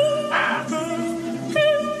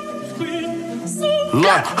 Look,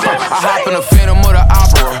 I hop in the Phantom of the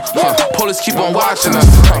Opera. Police keep on watching us.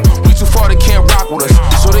 We too far, they can't rock with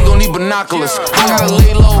us, so they gon' need binoculars. I gotta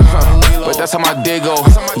lay low, but that's how my day go.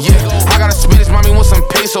 Yeah, I got a Spanish mommy with some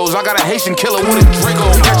pesos. I got a Haitian killer with a Draco.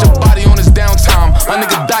 Got your body on his downtime. A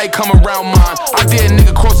nigga die come around mine. I did a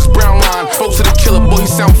nigga cross his brown line. Folks to the killer, boy, he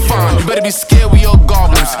sound fine. You better be scared, we all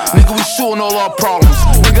goblins. Nigga, we shooting all our problems.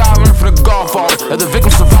 Nigga, I learned from the Godfather. Let the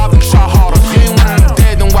victim survive and try harder. You ain't one of them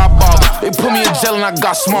dead, then why bother? They put me in jail and I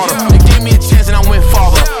got smarter. They gave me a chance and I went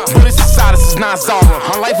farther. But it's aside, this is not Zara.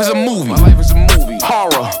 My life is a movie.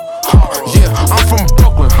 Horror. Yeah, I'm from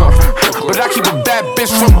Brooklyn. But I keep a bad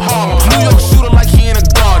bitch from Harlem. New York shooter like he in a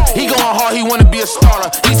guard. He going hard, he wanna be a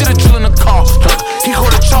starter. He did a drill in the car. He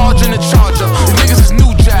caught a charge in the Charger. These niggas is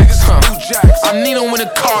new jacks. I'm Nino in the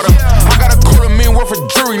Carter. I got $250,000 worth of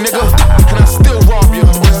jewelry, nigga. And I still rob you.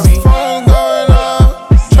 Phone going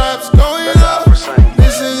up, traps going up.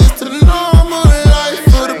 This is just the normal life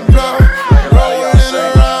for the block. Rolling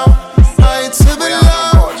around, high to the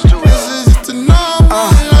low. This is just the normal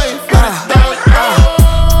life for the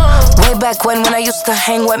dog. Way back when I used to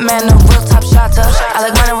hang with men, a real top shotter. I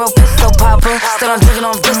like mine a real pistol popper. Still I'm drinking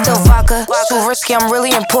on Bristol vodka. Too risky, I'm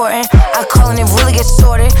really important. I call and it really gets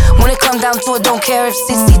sorted. When it come down to it, don't care if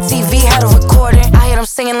CCTV had a recording. I hear them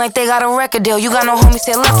singing like they got a record deal. You got no homies,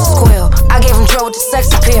 say left to squeal. I gave him drill with the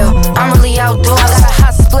sex appeal. I'm really outdoors, I got a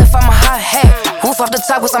hot spliff, I'm a hot head. Roof off the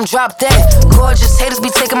top cause I'm drop dead. Gorgeous haters be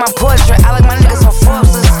taking my portrait. I like my niggas on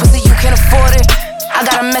Forbes, pussy you can't afford it. I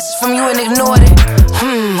got a message from you and ignored it.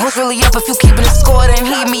 Who's really up if you keeping it scored? And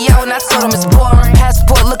he hit me out and I told him it's boring.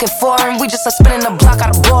 Passport looking foreign, we just spinning the block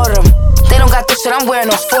out of boredom. They don't got this shit, I'm wearing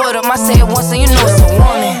no for them. I say it once and you know it's a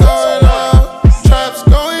warning. Going up, traps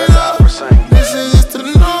going up. This is just the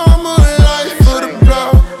normal life for the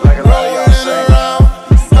block. Rolling around,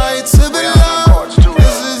 high to the low.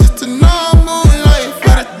 This is just the normal life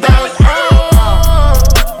for the dog.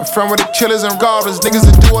 I'm from where the killers and robbers, niggas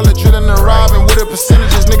that do all the drilling and robbing. With the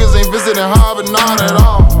percentages, niggas ain't visiting Harvard, not at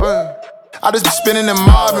all. I just be spinning and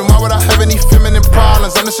mobbing. Why would I have any feminine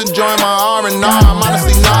problems? I'm just enjoying my R&R. I'm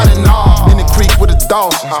honestly nodding off. In the creek with the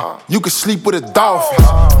dolphins. You could sleep with the dolphins.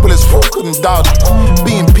 Bullets who couldn't dodge it.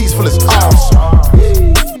 Being peaceful is awesome.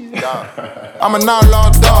 I'm an outlaw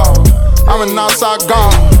dog. I'm an outside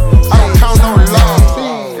god. I don't count no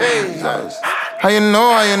love. How you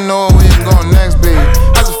know where you going next, baby?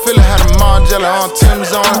 How's it feeling having Margiela on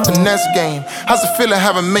Tim's on the next game? How's it feeling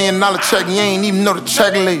having $1 million check? You ain't even know the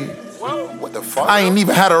check lead. What the fuck? I ain't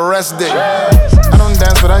even had a rest day. I don't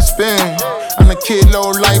dance but I spin. I'm a kid low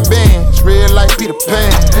like Ben, real like Peter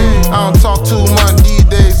Pan. I don't talk too much these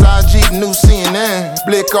days. IG the new CNN,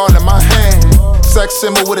 blick all in my hand. Sex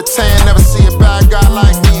symbol with a tan, never see a bad guy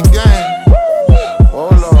like me again. Oh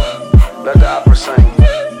Lord, let the opera sing.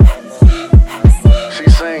 She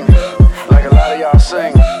sing like a lot of y'all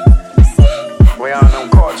sing. We on them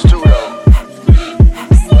chords too though.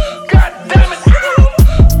 God damn it!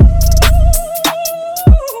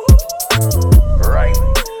 Right.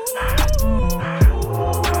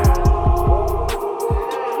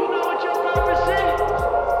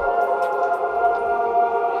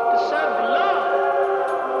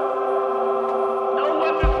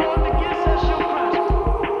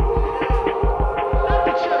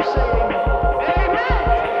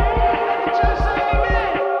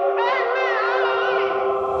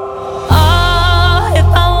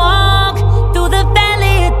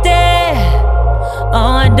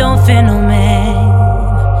 Don't fear no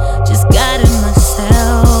man, just guiding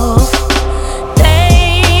myself.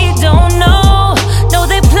 They don't know, no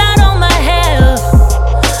they plot on my health.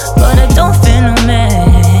 But I don't fear no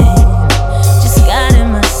man, just guiding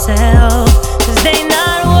myself. Cause they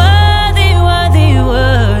not worthy, worthy,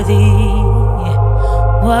 worthy,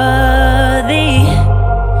 worthy,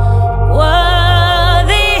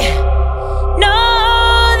 worthy. No,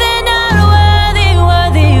 they're not worthy,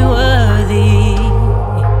 worthy, worthy.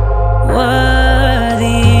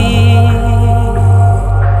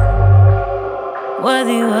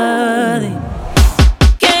 Worthy, worthy.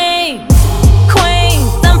 Kings,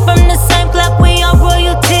 queens, I'm from the same club, we are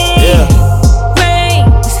royalty. Yeah.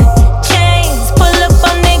 Rings, chains, pull up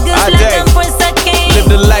on niggas like I'm Prince Hakeem. Live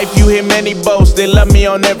the life you hear many boast, they love me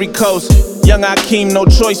on every coast. Young Hakeem, no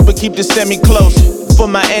choice but keep the semi close. For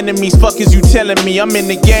my enemies, fuck is you telling me? I'm in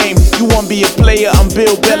the game, you won't be a player, I'm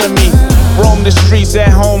Bill Bellamy. Roam the streets, at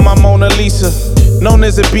home, I'm Mona Lisa. Known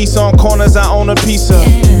as a beast on corners, I own a piece of.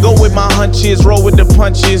 Go with my hunches, roll with the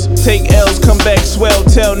punches. Take L's, come back, swell,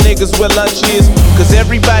 tell niggas where lunch is. Cause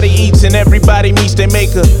everybody eats and everybody meets their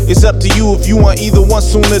maker. It's up to you if you want either one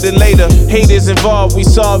sooner than later. Haters involved, we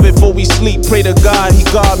solve it before we sleep. Pray to God, he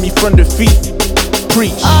guard me from defeat.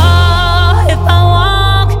 Preach. Oh, if I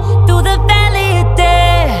walk through the valley of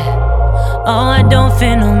death, oh, I don't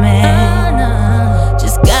fear no man,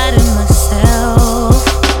 just guiding myself.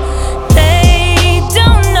 They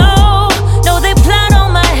don't know, no they plot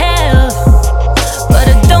on my health. But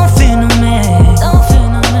I don't fear no man,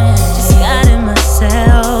 just guiding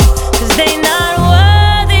myself. Cause they not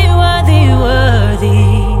worthy, worthy, worthy,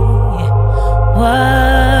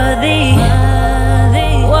 worthy,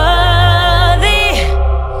 worthy.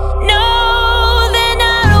 No, they're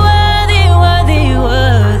not worthy, worthy,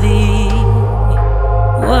 worthy,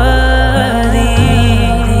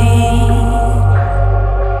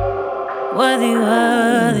 worthy,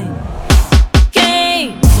 worthy.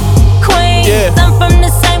 Kings, queens, I'm from the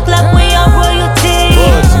same club, we are royalty.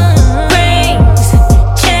 Rings,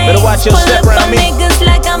 chains, Better watch your step pull up around on me. niggas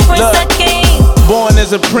like I'm Prince Look. Hakeem. Born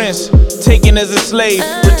as a prince, taken as a slave,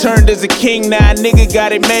 returned as a king, now a nigga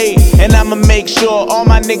got it made. And I'ma make sure all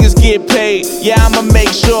my niggas get paid. Yeah, I'ma make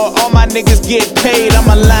sure all my niggas get paid.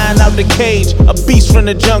 I'ma line out the cage, a beast from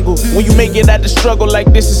the jungle. When you make it out the struggle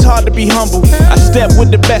like this, it's hard to be humble. I step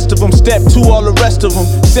with the best of them, step to all the rest of them.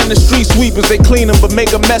 Send the street sweepers, they clean them, but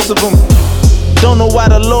make a mess of them. Don't know why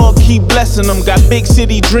the Lord keep blessing them. Got big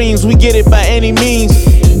city dreams, we get it by any means.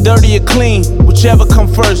 Dirty or clean, whichever come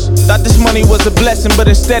first. Thought this money was a blessing, but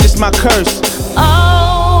instead it's my curse.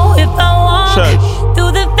 Oh, if I walk Church.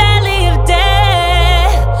 through the valley of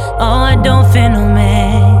death, oh, I don't fear no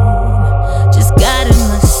man, just guiding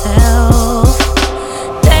myself.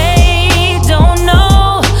 They don't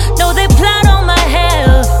know, no they plot on my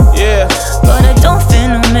health. Yeah. But I don't fear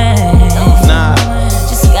no man, Nah.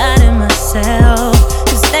 just guiding myself.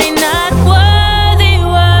 Cause they not worthy,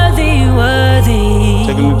 worthy, worthy.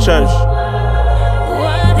 Take him to church.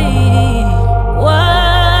 Worthy,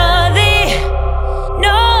 worthy.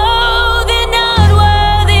 No, they're not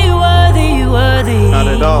worthy, worthy, worthy. Not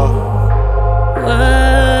at all.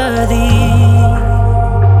 Worthy,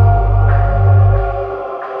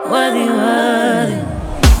 worthy, worthy.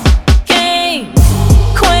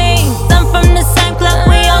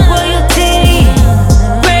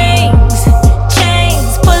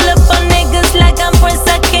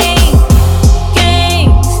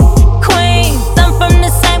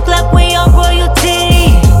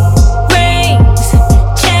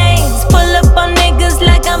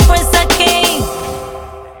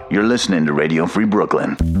 listening to Radio Free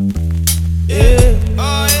Brooklyn. Yeah.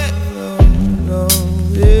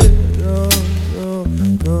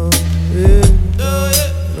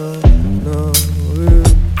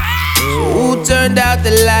 Who turned out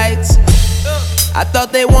the lights? I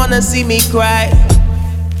thought they wanna see me cry.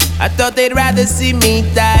 I thought they'd rather see me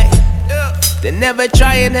die. They never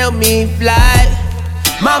try and help me fly.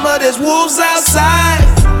 Mama, there's wolves outside.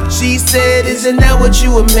 She said, isn't that what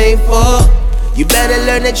you were made for? You better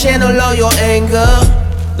learn to channel all your anger.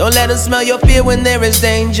 Don't let them smell your fear when there is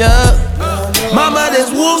danger. Mama, there's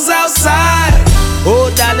wolves outside. Oh,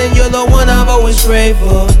 darling, you're the one I've always prayed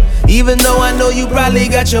for. Even though I know you probably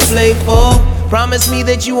got your plate full. Promise me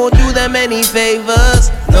that you won't do them any favors.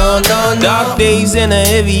 No, no, no. Dark days and a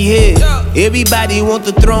heavy head. Everybody want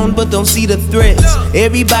the throne but don't see the threats.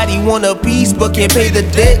 Everybody want a piece but can't pay the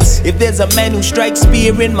debts. If there's a man who strikes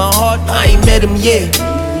fear in my heart, I ain't met him yet.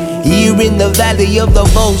 Here in the valley of the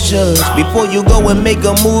vultures. Before you go and make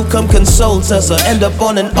a move, come consult us or end up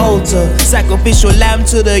on an altar. Sacrificial lamb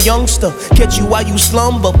to the youngster. Catch you while you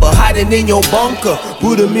slumber for hiding in your bunker.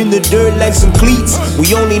 Put them in the dirt like some cleats.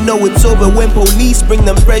 We only know it's over when police bring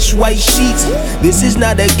them fresh white sheets. This is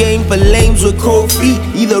not a game for lames with cold feet.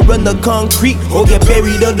 Either run the concrete or get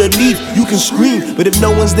buried underneath. You can scream, but if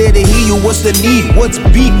no one's there to hear you, what's the need? What's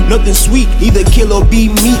beef? Nothing sweet. Either kill or be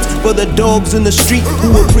meat. For the dogs in the street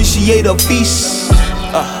who appreciate a feast.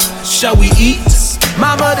 Shall we eat?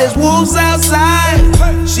 Mama, there's wolves outside.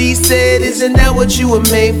 She said, isn't that what you were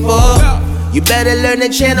made for? You better learn to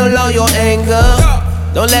channel all your anger.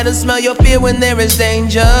 Don't let them smell your fear when there is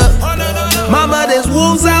danger. Mama, there's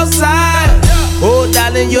wolves outside. Oh,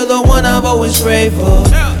 darling, you're the one I've always prayed for.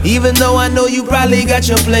 Even though I know you probably got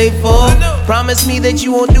your plate full. Promise me that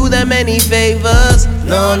you won't do them any favors.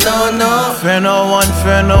 No, no, no. Fear no one,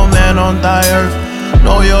 fear no man on thy earth.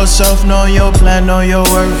 Know yourself, know your plan, know your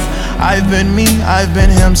worth. I've been me, I've been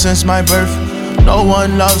him since my birth. No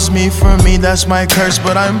one loves me for me, that's my curse,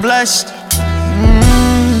 but I'm blessed.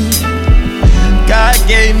 God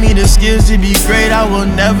gave me the skills to be great, I will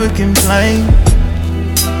never complain.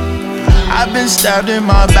 I've been stabbed in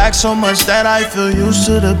my back so much that I feel used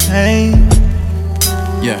to the pain.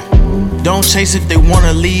 Yeah. Don't chase if they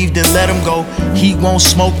wanna leave, then let them go. He won't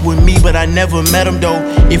smoke with me, but I never met him though.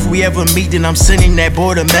 If we ever meet, then I'm sending that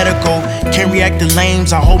boy to medical. Can't react to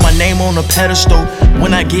lames, I hold my name on a pedestal.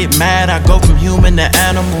 When I get mad, I go from human to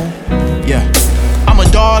animal. Yeah, I'm a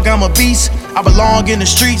dog, I'm a beast. I belong in the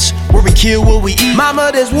streets, where we kill what we eat.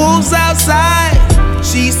 Mama, there's wolves outside.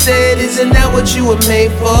 She said, isn't that what you were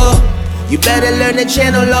made for? You better learn to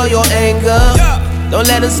channel all your anger. Don't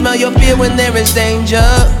let them smell your fear when there is danger.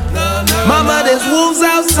 Mama, there's wolves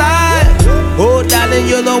outside. Oh, darling,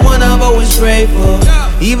 you're the one I've always prayed for.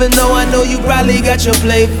 Even though I know you probably got your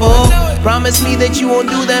plate full. Promise me that you won't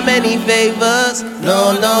do them any favors.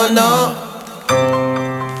 No, no, no.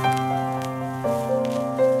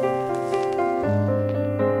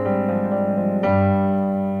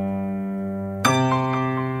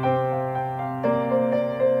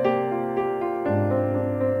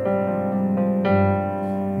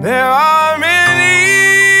 There are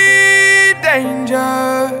many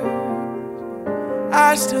dangers.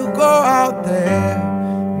 I still go out there.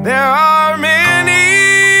 There are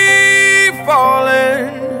many falling,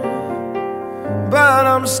 but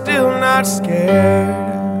I'm still not scared.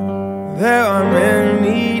 There are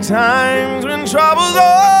many times when trouble's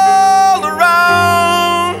all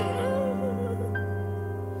around.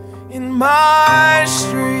 In my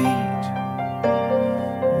street,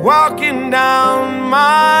 walking down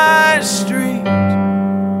my street,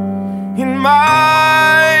 in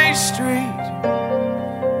my street,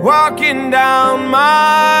 walking down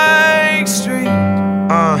my street.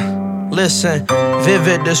 Listen,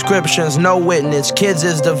 vivid descriptions, no witness. Kids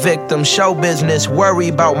is the victim, show business. Worry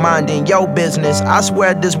about minding your business. I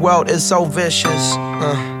swear this world is so vicious.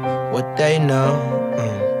 What they know,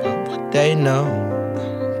 what they know,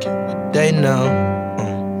 what they know.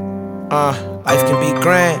 Life can be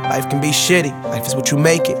grand, life can be shitty. Life is what you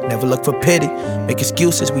make it, never look for pity. Make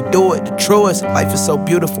excuses, we do it, the truest. Life is so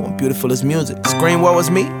beautiful, and beautiful is music. Scream what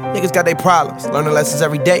was me? Niggas got their problems. Learning lessons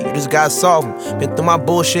every day, you just gotta solve them. Been through my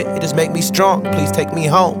bullshit, it just make me strong. Please take me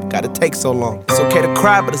home, gotta take so long. It's okay to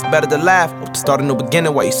cry, but it's better to laugh. Or to start a new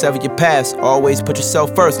beginning while you sever your past. Always put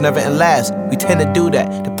yourself first, never in last. We tend to do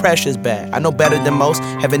that, the pressure's bad. I know better than most,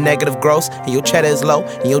 having negative growth. And your cheddar is low,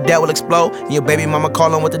 and your debt will explode. And your baby mama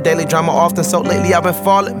calling with the daily drama often. So lately I've been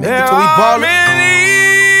falling, make it till we ballin'. There are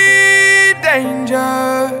many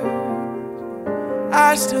dangers.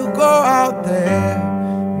 I still go out there.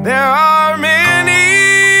 There are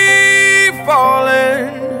many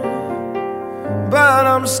falling, but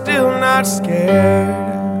I'm still not scared.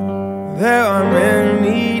 There are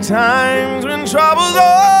many times when trouble's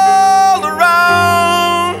all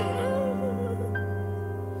around.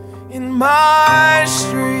 In my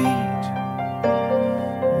street,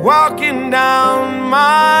 walking down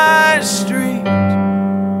my street.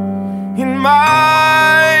 In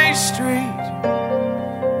my street,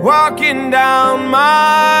 walking down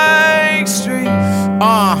my street.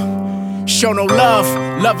 Show no love,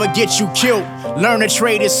 love will get you killed. Learn to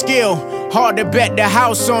trade is skill. Hard to bet the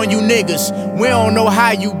house on you niggas. We don't know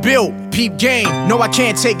how you built. Peep game, no I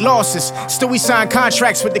can't take losses. Still we sign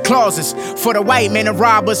contracts with the clauses. For the white men to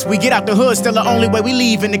rob us, we get out the hood, still the only way we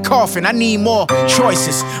leave in the coffin. I need more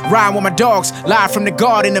choices. Ride with my dogs, live from the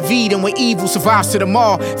garden of Eden where evil survives to the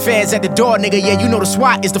mall. Feds at the door, nigga, yeah you know the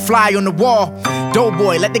SWAT is the fly on the wall.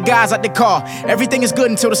 Doughboy, let the guys out the car. Everything is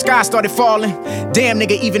good until the sky started falling. Damn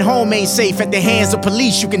nigga, even home ain't safe at the hands of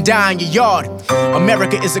police, you can die in your yard.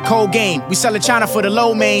 America is a cold game. We sellin' China for the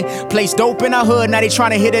low main. Place dope in our hood, now they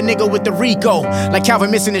tryna hit a nigga with the Rico. Like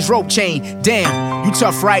Calvin missing his rope chain. Damn, you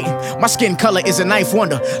tough, right? My skin color is a knife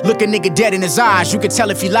wonder. Look a nigga dead in his eyes, you can tell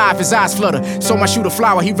if he live, his eyes flutter. So my shooter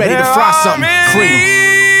flower, he ready to fry something. Freedom.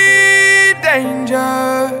 Danger,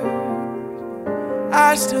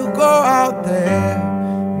 I still go out there.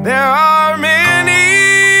 There are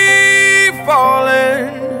many falling,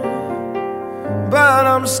 but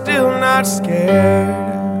I'm still not scared.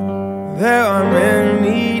 There are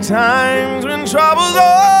many times when trouble's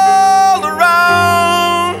all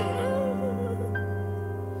around.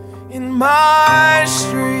 In my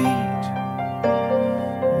street,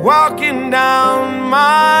 walking down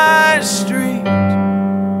my street.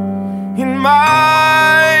 In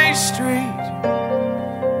my street,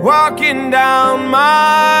 walking down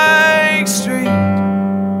my street.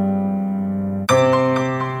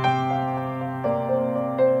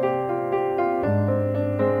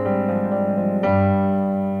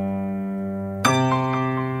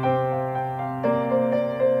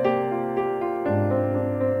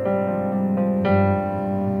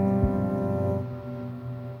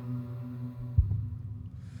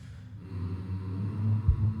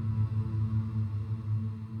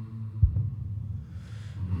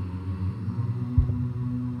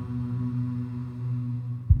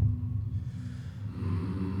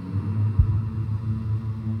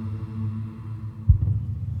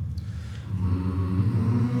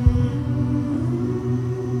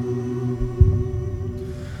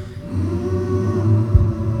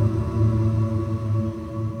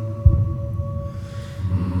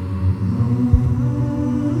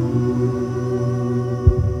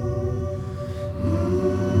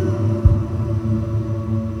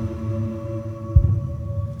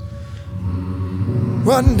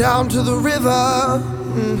 Run down to the river,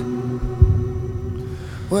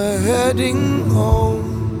 we're heading home.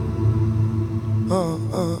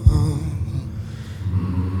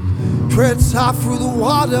 Tread soft through the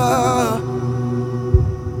water,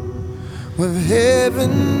 with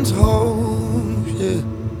heaven's home. Yeah.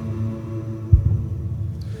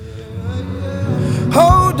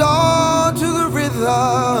 Hold on to the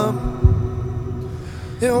rhythm,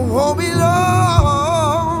 it won't be long.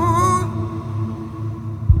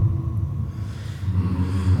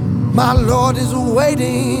 My Lord is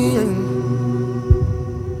waiting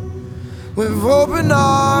with open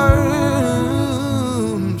arms.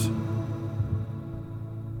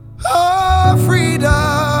 Oh, freedom.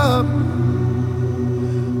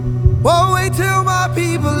 Won't wait till my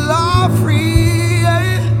people are free.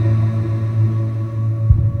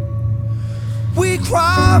 We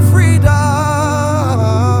cry freedom.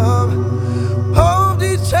 Hope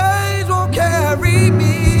these chains won't carry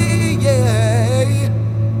me. Yeah.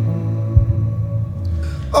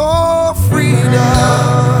 Oh, freedom.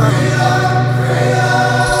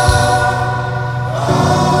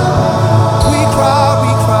 We cry,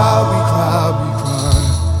 we cry, we cry, we cry.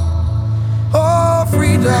 Oh,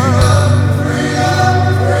 freedom.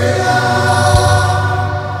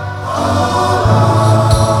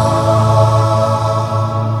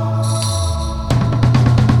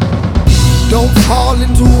 Don't fall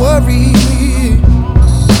into worry.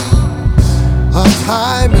 Our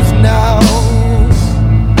time is now.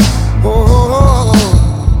 Oh,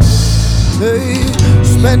 hey,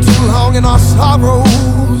 spent too long in our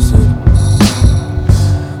sorrows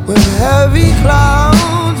with heavy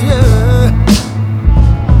clouds, yeah.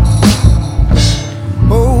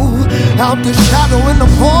 Oh, out the shadow in the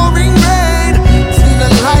pouring rain, see the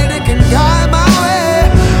light that can guide my way.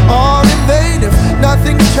 All in vain if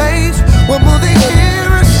nothing's changed. We're moving here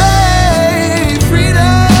and stay freedom.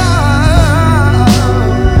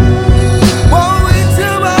 Won't wait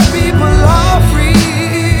till my people are free.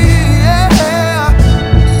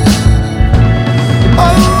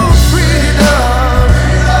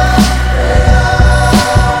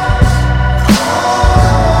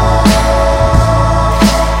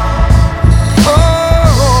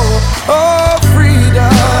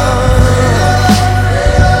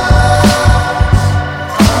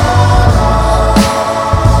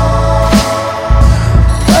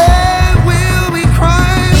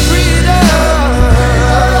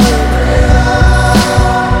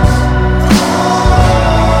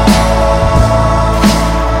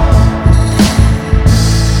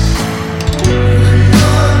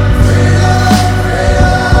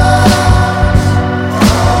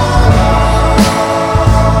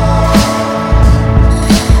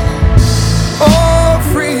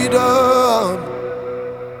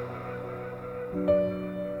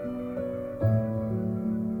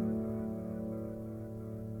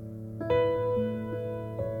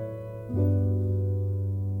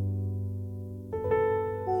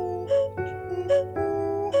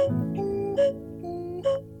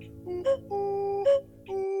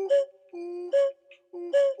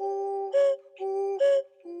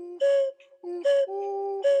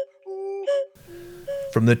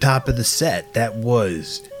 From the top of the set, that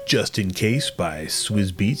was Just In Case by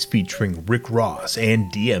Swizz Beatz featuring Rick Ross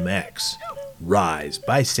and DMX. Rise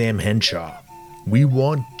by Samm Henshaw. We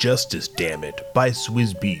Want Justice, Dammit by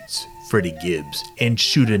Swizz Beatz, Freddie Gibbs, and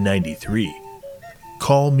Shooter 93.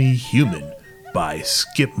 Call Me Human by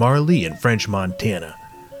Skip Marley and French Montana.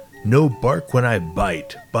 No Bark When I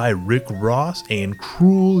Bite by Rick Ross and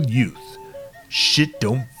Cruel Youth. Shit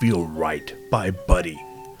Don't Feel Right by Buddy.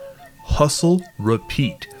 Hustle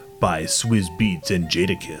Repeat by Swizz Beatz and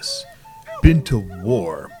Jadakiss. Been to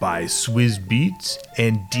War by Swizz Beatz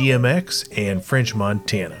and DMX and French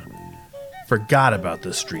Montana. Forgot About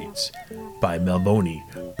the Streets by Melvoni,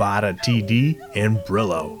 Badda TD, and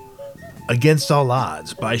Brillo. Against All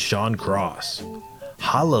Odds by Shawn Cross.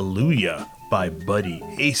 Hallelujah by Buddy,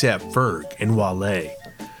 ASAP Ferg, and Wale.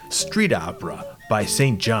 Street Opera by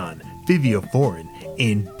St. John, Fivio Foreign,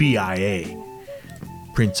 and BIA.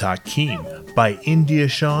 Prince Hakeem by India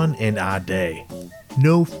Shawn and Ade.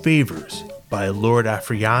 No Favors by Lord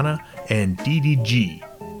Afrixana and DDG.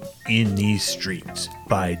 In These Streets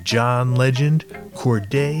by John Legend,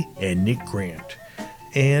 Cordae, and Nick Grant.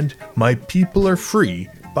 And My People Are Free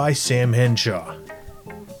by Samm Henshaw.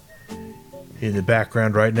 In the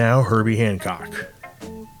background right now, Herbie Hancock.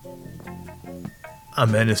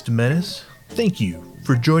 I'm Ennis to Mennis. Thank you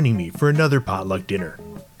for joining me for another potluck dinner.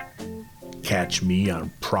 Catch me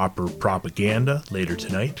on Proper Propaganda later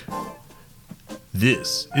tonight.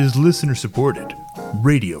 This is listener-supported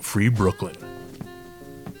Radio Free Brooklyn.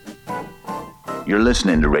 You're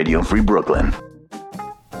listening to Radio Free Brooklyn.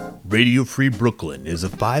 Radio Free Brooklyn is a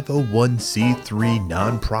 501c3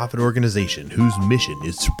 nonprofit organization whose mission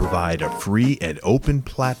is to provide a free and open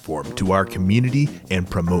platform to our community and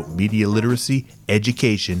promote media literacy,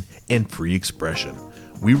 education, and free expression.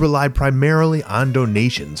 We rely primarily on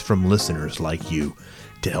donations from listeners like you.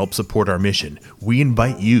 To help support our mission, we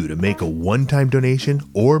invite you to make a one-time donation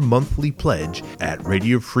or monthly pledge at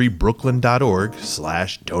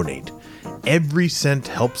radiofreebrooklyn.org/donate. Every cent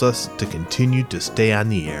helps us to continue to stay on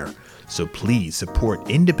the air, so please support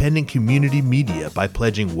independent community media by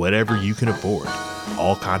pledging whatever you can afford.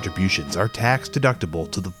 All contributions are tax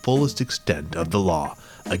deductible to the fullest extent of the law.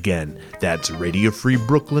 Again, that's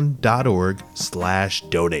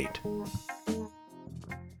radiofreebrooklyn.org/donate.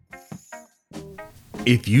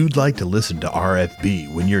 If you'd like to listen to RFB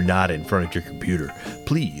when you're not in front of your computer,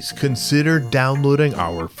 please consider downloading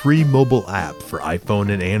our free mobile app for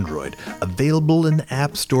iPhone and Android, available in the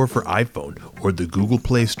App Store for iPhone or the Google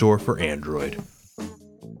Play Store for Android.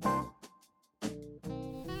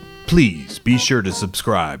 Please be sure to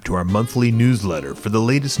subscribe to our monthly newsletter for the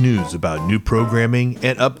latest news about new programming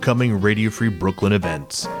and upcoming Radio Free Brooklyn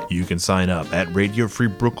events. You can sign up at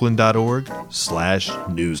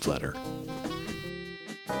radiofreebrooklyn.org/newsletter.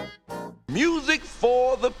 Music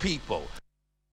for the people.